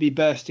cabinet to be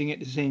bursting at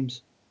the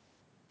seams.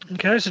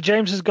 Okay, so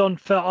James has gone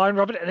for Arjen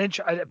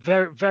Robben,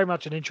 very, very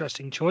much an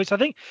interesting choice. I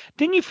think,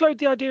 didn't you float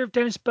the idea of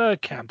Dennis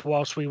Bergkamp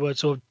whilst we were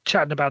sort of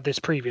chatting about this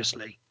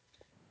previously?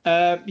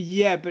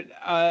 Yeah, but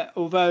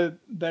although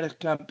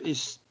Bergkamp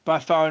is by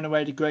far and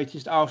away the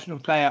greatest Arsenal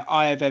player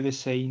I have ever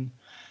seen,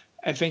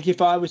 I think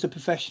if I was a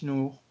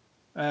professional,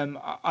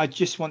 I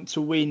just want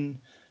to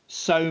win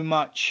so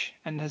much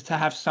and to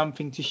have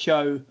something to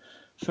show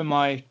for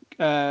my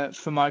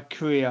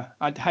career.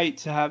 I'd hate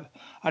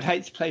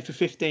to play for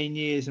 15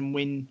 years and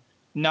win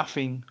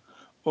nothing,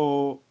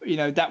 or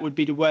that would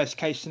be the worst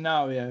case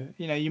scenario.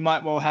 You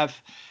might well have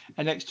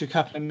an extra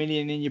couple of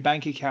million in your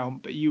bank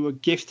account, but you were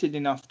gifted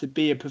enough to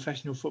be a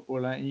professional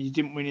footballer and you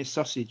didn't win a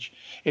sausage.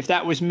 If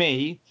that was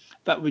me,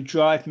 that would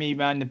drive me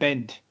round the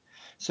bend.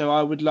 So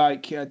I would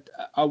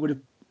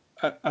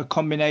have a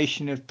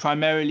combination of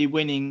primarily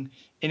winning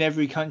in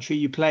every country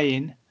you play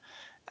in,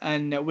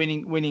 and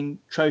winning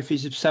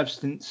trophies of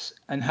substance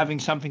and having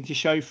something to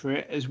show for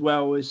it, as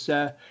well as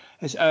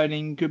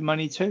earning good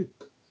money too.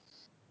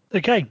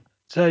 Okay,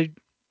 so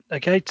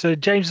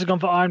James has gone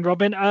for Arjen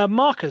Robben.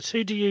 Marcus,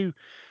 who do you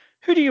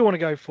want to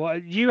go for?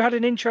 You had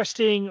an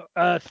interesting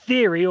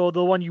theory, or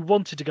the one you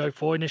wanted to go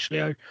for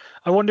initially.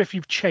 I wonder if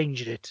you've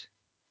changed it.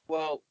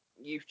 Well,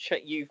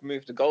 you've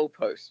moved the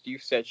goalpost.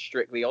 You've said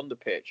strictly on the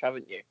pitch,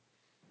 haven't you?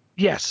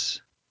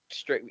 Yes.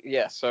 Strictly,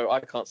 yeah. So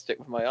I can't stick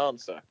with my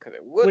answer because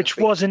Which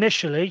was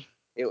initially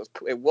it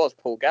was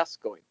Paul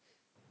Gascoigne.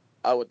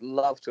 I would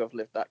love to have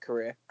lived that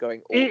career,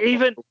 going all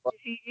even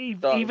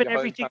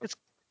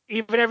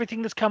even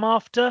everything that's come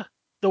after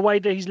the way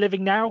that he's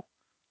living now.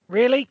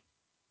 Really?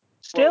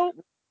 Still?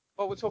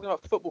 Well, we're talking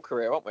about football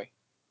career, aren't we?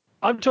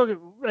 I'm talking.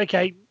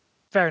 Okay,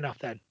 fair enough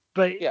then.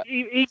 But yeah,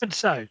 even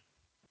so.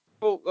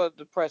 Well,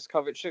 the press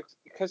coverage,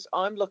 because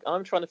I'm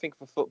trying to think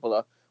of a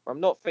footballer where I'm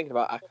not thinking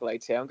about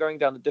accolades here. I'm going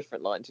down a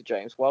different line to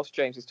James. Whilst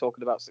James is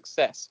talking about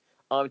success,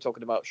 I'm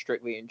talking about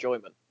strictly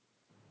enjoyment.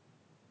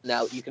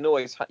 Now you can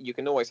always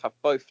have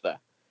both there,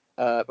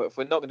 but if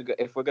we're going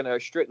to go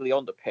strictly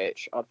on the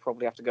pitch, I'd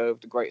probably have to go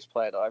with the greatest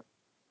player that I've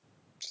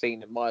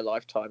seen in my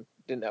lifetime.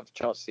 Didn't have the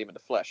chance to see him in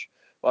the flesh,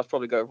 but I'd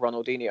probably go with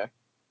Ronaldinho.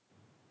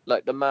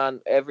 Like, the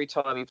man, every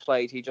time he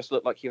played, he just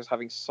looked like he was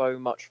having so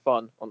much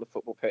fun on the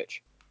football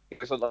pitch. He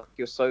just looked like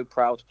he was so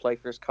proud to play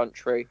for his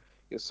country.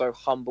 He was so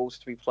humbled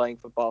to be playing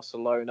for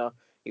Barcelona.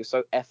 He was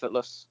so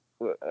effortless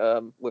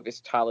with his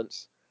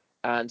talents.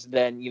 And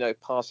then,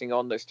 passing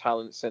on those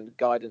talents and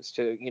guidance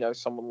to,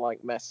 someone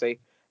like Messi,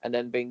 and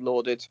then being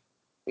lauded,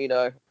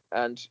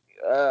 and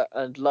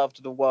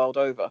loved the world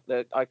over.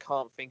 I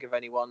can't think of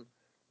anyone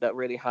that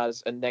really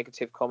has a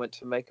negative comment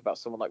to make about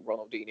someone like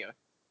Ronaldinho.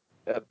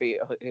 Be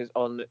it his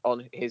on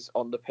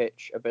the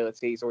pitch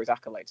abilities or his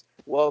accolades.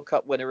 World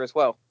Cup winner as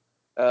well.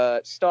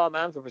 Star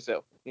man for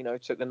Brazil.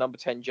 Took the number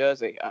 10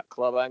 jersey at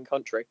club and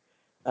country,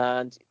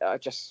 and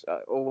just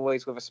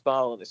always with a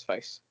smile on his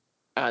face.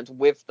 And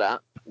with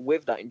that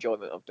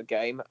enjoyment of the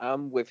game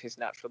and with his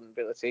natural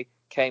ability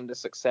came the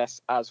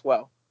success as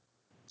well.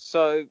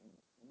 So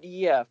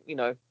yeah,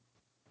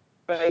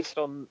 based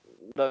on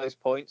those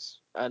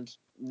points, and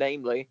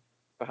namely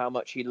for how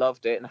much he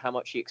loved it and how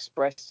much he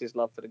expressed his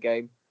love for the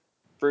game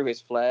through his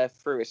flair,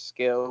 through his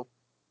skill,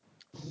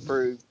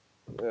 through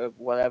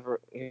whatever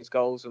his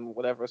goals and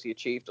whatever else he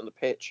achieved on the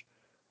pitch.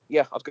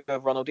 Yeah, I'd go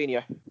with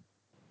Ronaldinho.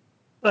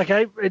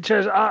 Okay,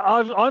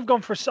 I've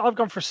gone for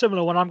a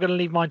similar one. I'm going to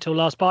leave mine till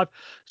last, but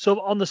so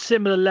on the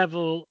similar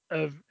level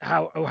of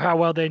how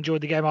well they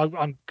enjoyed the game,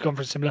 I'm going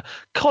for a similar.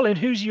 Colin,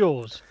 who's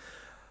yours?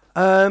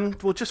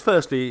 Well, just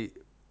firstly,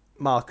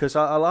 Marcus,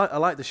 I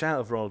like the shout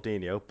of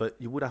Ronaldinho, but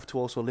you would have to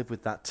also live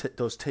with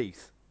those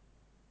teeth.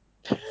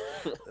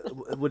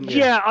 Wouldn't you?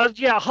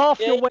 Yeah. Half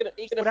your weight.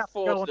 He can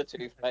afford the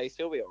toothpaste.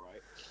 He'll be all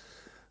right.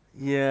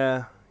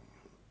 Yeah.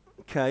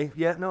 Okay.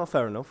 Yeah. No.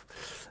 Fair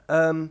enough.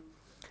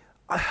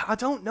 I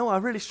don't know. I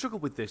really struggle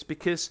with this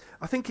because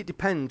I think it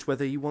depends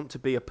whether you want to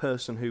be a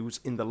person who's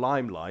in the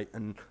limelight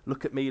and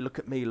look at me, look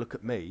at me, look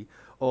at me,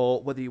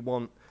 or whether you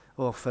want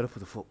oh, fed up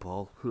with the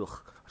football. Ugh.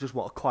 I just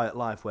want a quiet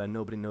life where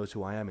nobody knows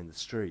who I am in the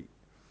street.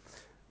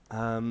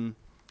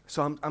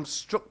 So I'm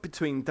struck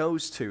between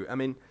those two. I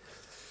mean,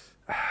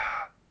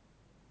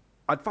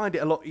 I'd find it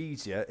a lot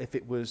easier if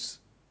it was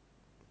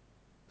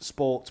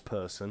sports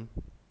person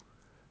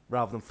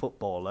rather than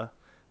footballer.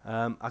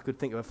 I could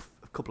think of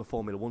a couple of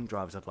Formula One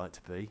drivers I'd like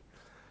to be.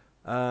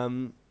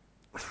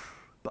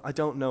 But I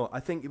don't know. I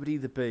think it would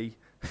either be...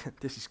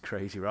 this is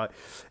crazy, right?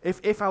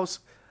 If I was...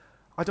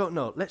 I don't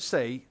know. Let's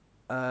say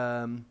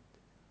I'm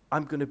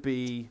going to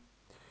be...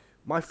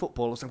 My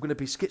footballers, I'm going to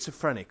be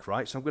schizophrenic,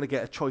 right? So I'm going to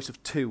get a choice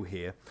of two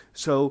here.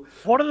 So...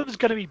 One of them is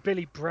going to be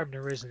Billy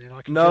Bremner, isn't it?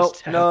 I can No,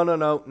 just tell.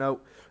 no.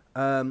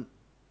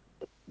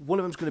 One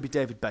of them's going to be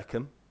David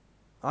Beckham.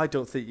 I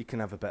don't think you can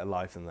have a better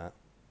life than that,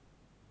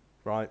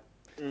 right?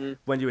 Mm.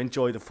 When you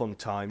enjoy the fun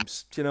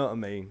times. Do you know what I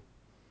mean?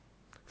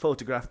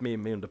 Photograph me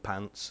in my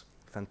underpants.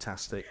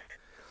 Fantastic.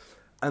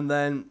 And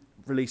then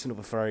release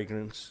another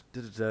fragrance.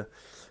 Da-da-da.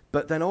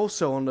 But then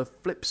also on the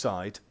flip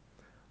side,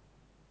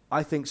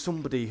 I think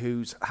somebody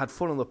who's had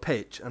fun on the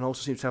pitch and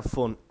also seems to have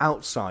fun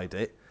outside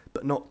it,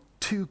 but not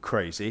too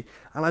crazy,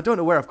 and I don't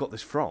know where I've got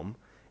this from,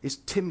 is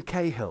Tim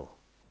Cahill.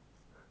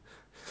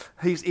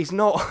 He's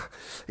not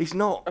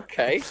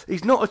Okay.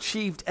 he's not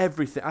achieved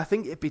everything. I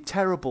think it'd be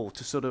terrible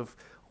to sort of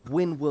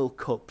win World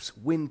Cups,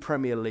 win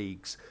Premier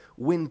Leagues,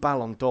 win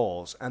Ballon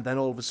d'Ors, and then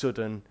all of a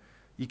sudden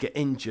you get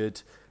injured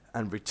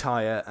and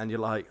retire, and you're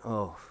like,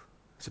 oh,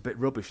 it's a bit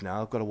rubbish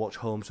now. I've got to watch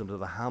Holmes Under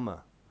the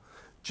Hammer.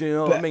 Do you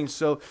know what I But mean?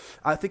 So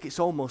I think it's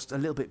almost a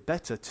little bit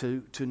better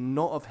to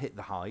not have hit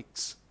the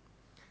heights,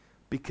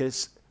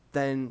 because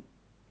then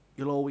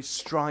you'll always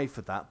strive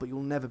for that, but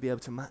you'll never be able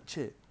to match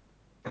it.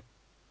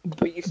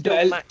 But you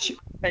still match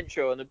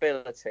potential and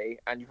ability,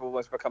 and you've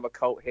almost become a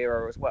cult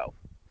hero as well.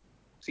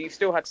 So you've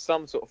still had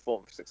some sort of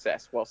form of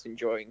success whilst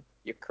enjoying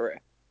your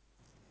career.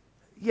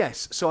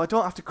 Yes, so I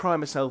don't have to cry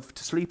myself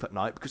to sleep at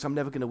night because I'm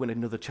never going to win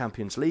another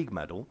Champions League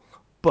medal,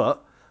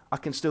 but I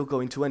can still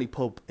go into any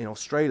pub in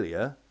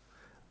Australia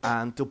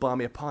and they'll buy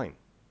me a pint.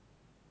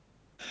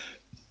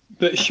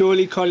 But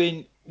surely,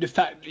 Colin, the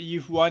fact that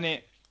you've won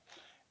it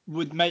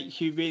would make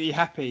you really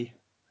happy.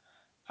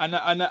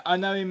 I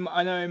know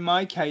in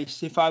my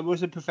case, if I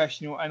was a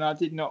professional and I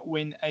did not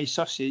win a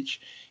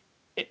sausage,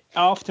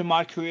 after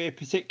my career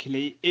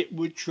particularly, it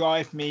would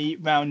drive me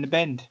round the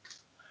bend.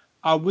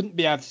 I wouldn't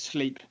be able to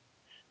sleep.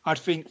 I'd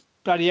think,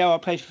 bloody hell, I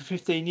played for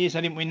 15 years,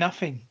 I didn't win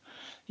nothing.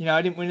 You know,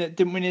 I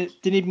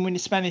didn't even win the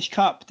Spanish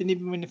Cup, didn't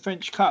even win the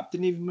French Cup,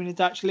 didn't even win the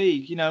Dutch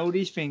League. You know, all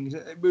these things.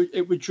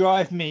 It would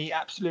drive me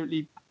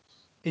absolutely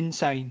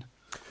insane,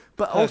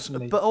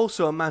 personally. But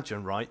also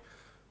imagine, right?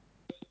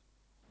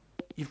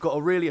 You've got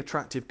a really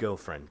attractive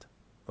girlfriend,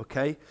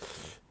 okay?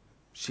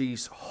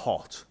 She's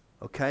hot,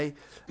 okay?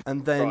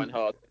 And Trying then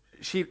hard.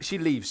 she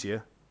leaves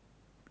you,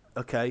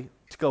 okay,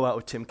 to go out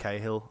with Tim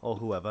Cahill or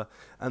whoever,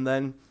 and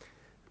then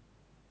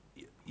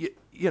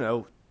you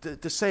know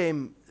the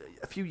same.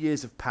 A few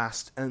years have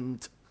passed,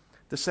 and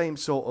the same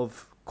sort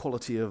of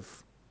quality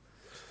of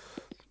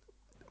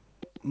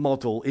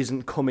model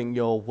isn't coming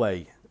your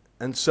way,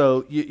 and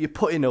so you're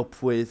putting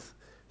up with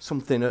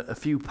something a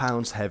few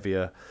pounds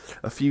heavier,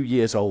 a few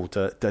years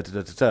older. Da, da,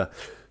 da, da, da.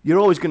 You're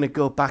always going to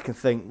go back and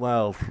think,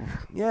 well,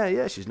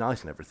 yeah, she's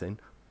nice and everything,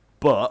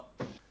 but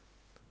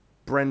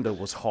Brenda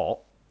was hot.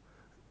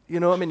 You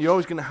know what I mean? You're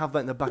always going to have that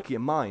in the back of your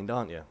mind,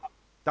 aren't you?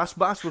 What's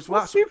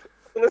super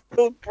cool is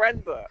called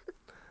Brenda?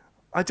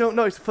 I don't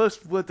know. It's the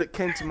first word that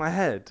came to my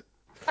head.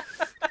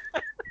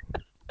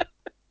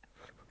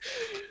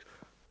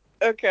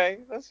 Okay,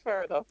 that's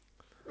fair enough.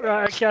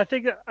 Right, okay, I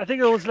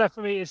think all that's left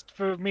for me is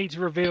for me to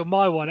reveal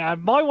my one.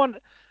 And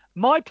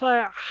my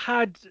player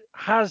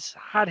has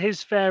had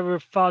his fair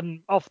of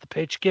fun off the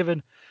pitch,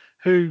 given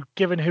who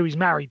he's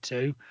married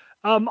to.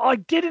 I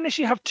did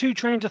initially have two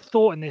trains of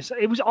thought in this.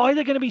 It was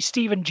either going to be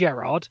Steven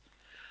Gerrard,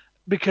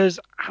 because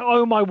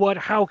oh my word,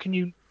 how can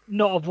you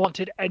not have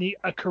wanted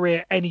a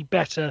career any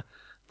better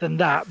than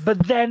that?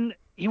 But then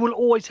he will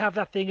always have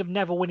that thing of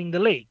never winning the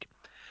league.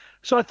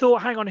 So I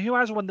thought, hang on, who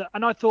has won that?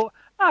 And I thought,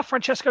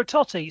 Francesco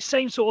Totti,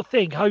 same sort of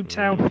thing,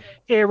 hometown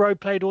hero,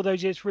 played all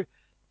those years for,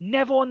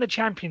 never won the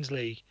Champions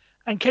League.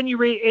 And can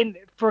you in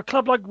for a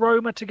club like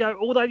Roma to go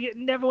all that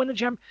never win the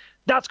champ?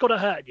 That's got to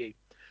hurt you.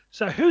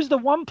 So who's the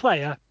one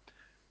player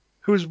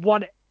who's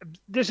won?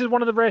 This is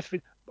one of the rare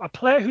things. A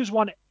player who's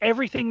won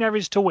everything there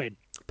is to win.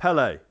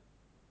 Pele.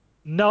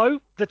 No,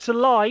 that's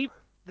alive.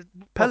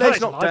 Pele's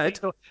not dead.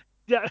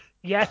 Yeah,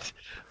 yet.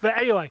 But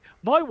anyway,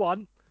 my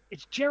one,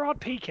 it's Gerard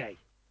Piqué.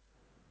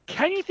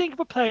 Can you think of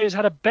a player who's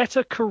had a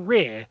better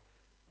career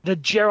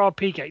than Gerard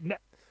Piqué?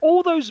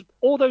 All those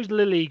La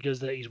Ligas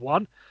that he's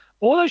won,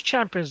 all those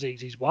Champions Leagues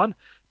he's won,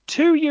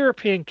 2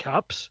 European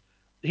Cups,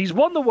 he's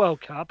won the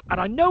World Cup, and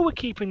I know we're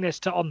keeping this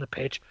to on the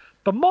pitch,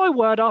 but my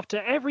word,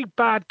 after every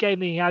bad game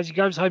that he has, he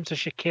goes home to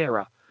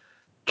Shakira.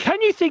 Can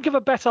you think of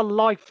a better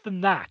life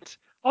than that?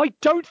 I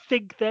don't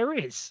think there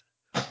is.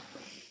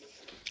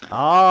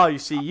 Ah, you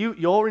see,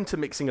 you're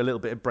intermixing a little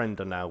bit of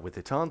Brenda now with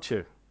it, aren't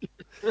you?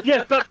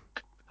 Yeah, but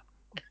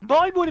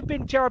Mine would have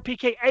been Gerard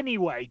Piqué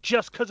anyway,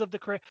 just because of the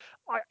career.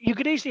 You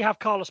could easily have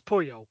Carlos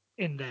Puyol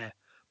in there,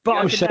 but Yeah.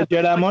 I Or could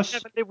Sergio Ramos.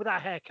 never live with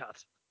that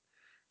haircut.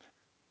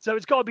 So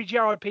it's got to be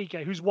Gerard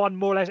Piqué, who's won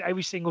more or less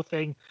every single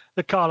thing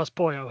that Carlos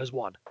Puyol has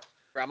won.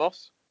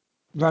 Ramos.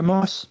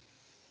 Ramos.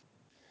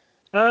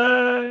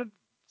 Yeah,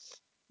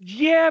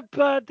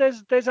 but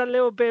there's a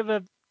little bit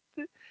of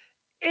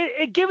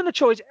given the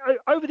choice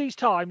over these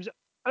times,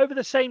 over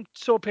the same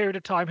sort of period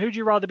of time, who'd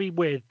you rather be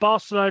with,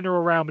 Barcelona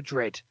or Real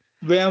Madrid?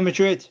 Real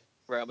Madrid.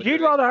 Real Madrid.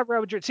 You'd rather have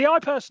Real Madrid. See, I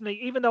personally,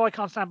 even though I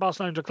can't stand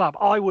Barcelona as a club,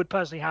 I would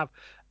personally have,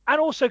 and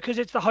also because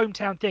it's the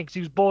hometown thing, because he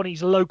was born,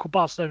 he's a local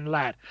Barcelona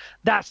lad.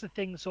 That's the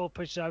thing that sort of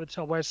pushes it over the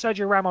top. Whereas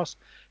Sergio Ramos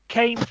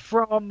came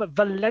from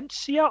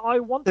Valencia,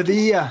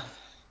 Sevilla.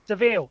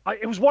 Seville.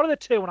 It was one of the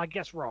two, and I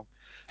guess wrong.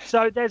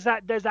 So there's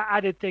that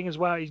added thing as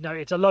well.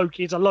 It's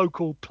a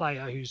local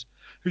player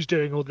who's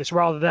doing all this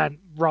rather than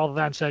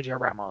Sergio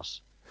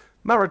Ramos.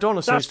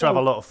 Maradona seems to have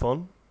a lot of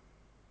fun.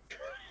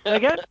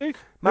 Again,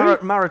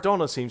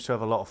 Maradona seems to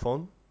have a lot of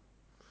fun.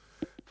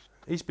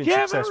 He's been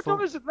successful.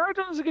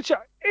 Maradona's a good show.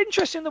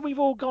 Interesting that we've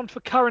all gone for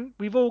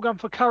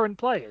current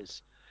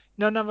players.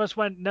 None of us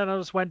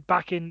went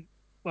back in.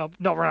 Well,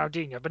 not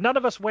Ronaldinho, but none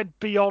of us went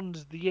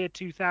beyond the year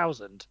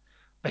 2000,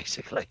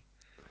 basically.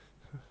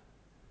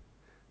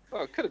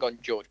 Well, could have gone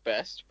George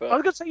Best, but I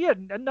was gonna say, yeah,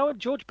 no,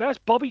 George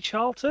Best, Bobby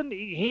Charlton,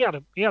 he had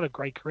a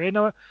great career.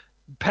 No,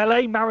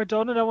 Pele,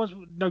 Maradona,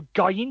 no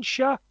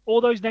Gaincha,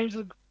 all those names.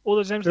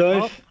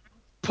 Cruyff.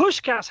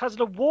 Puskás has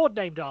an award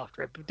named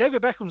after him.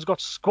 David Beckham's got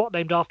a squad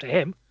named after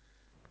him.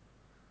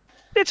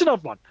 It's an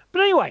odd one.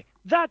 But anyway,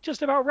 that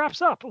just about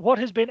wraps up what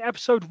has been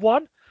episode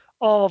 1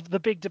 of The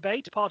Big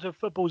Debate, part of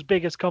football's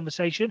biggest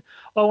conversation.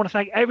 I want to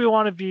thank every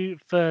one of you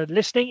for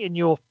listening in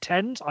your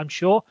tens, I'm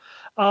sure.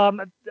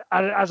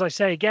 As I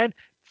say again,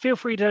 feel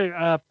free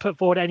to put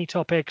forward any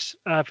topics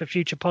for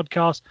future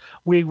podcasts.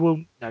 We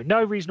will,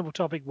 no reasonable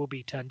topic will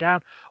be turned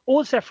down. All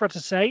that's left for us to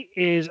say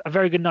is a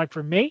very good night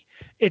from me.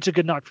 It's a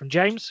good night from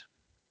James.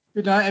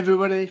 Good night,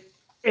 everybody.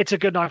 It's a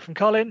good night from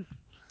Colin.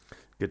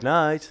 Good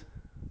night.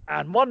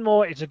 And one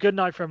more, it's a good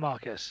night from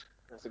Marcus.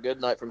 that's a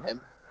good night from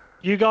him.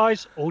 You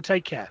guys all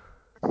take care.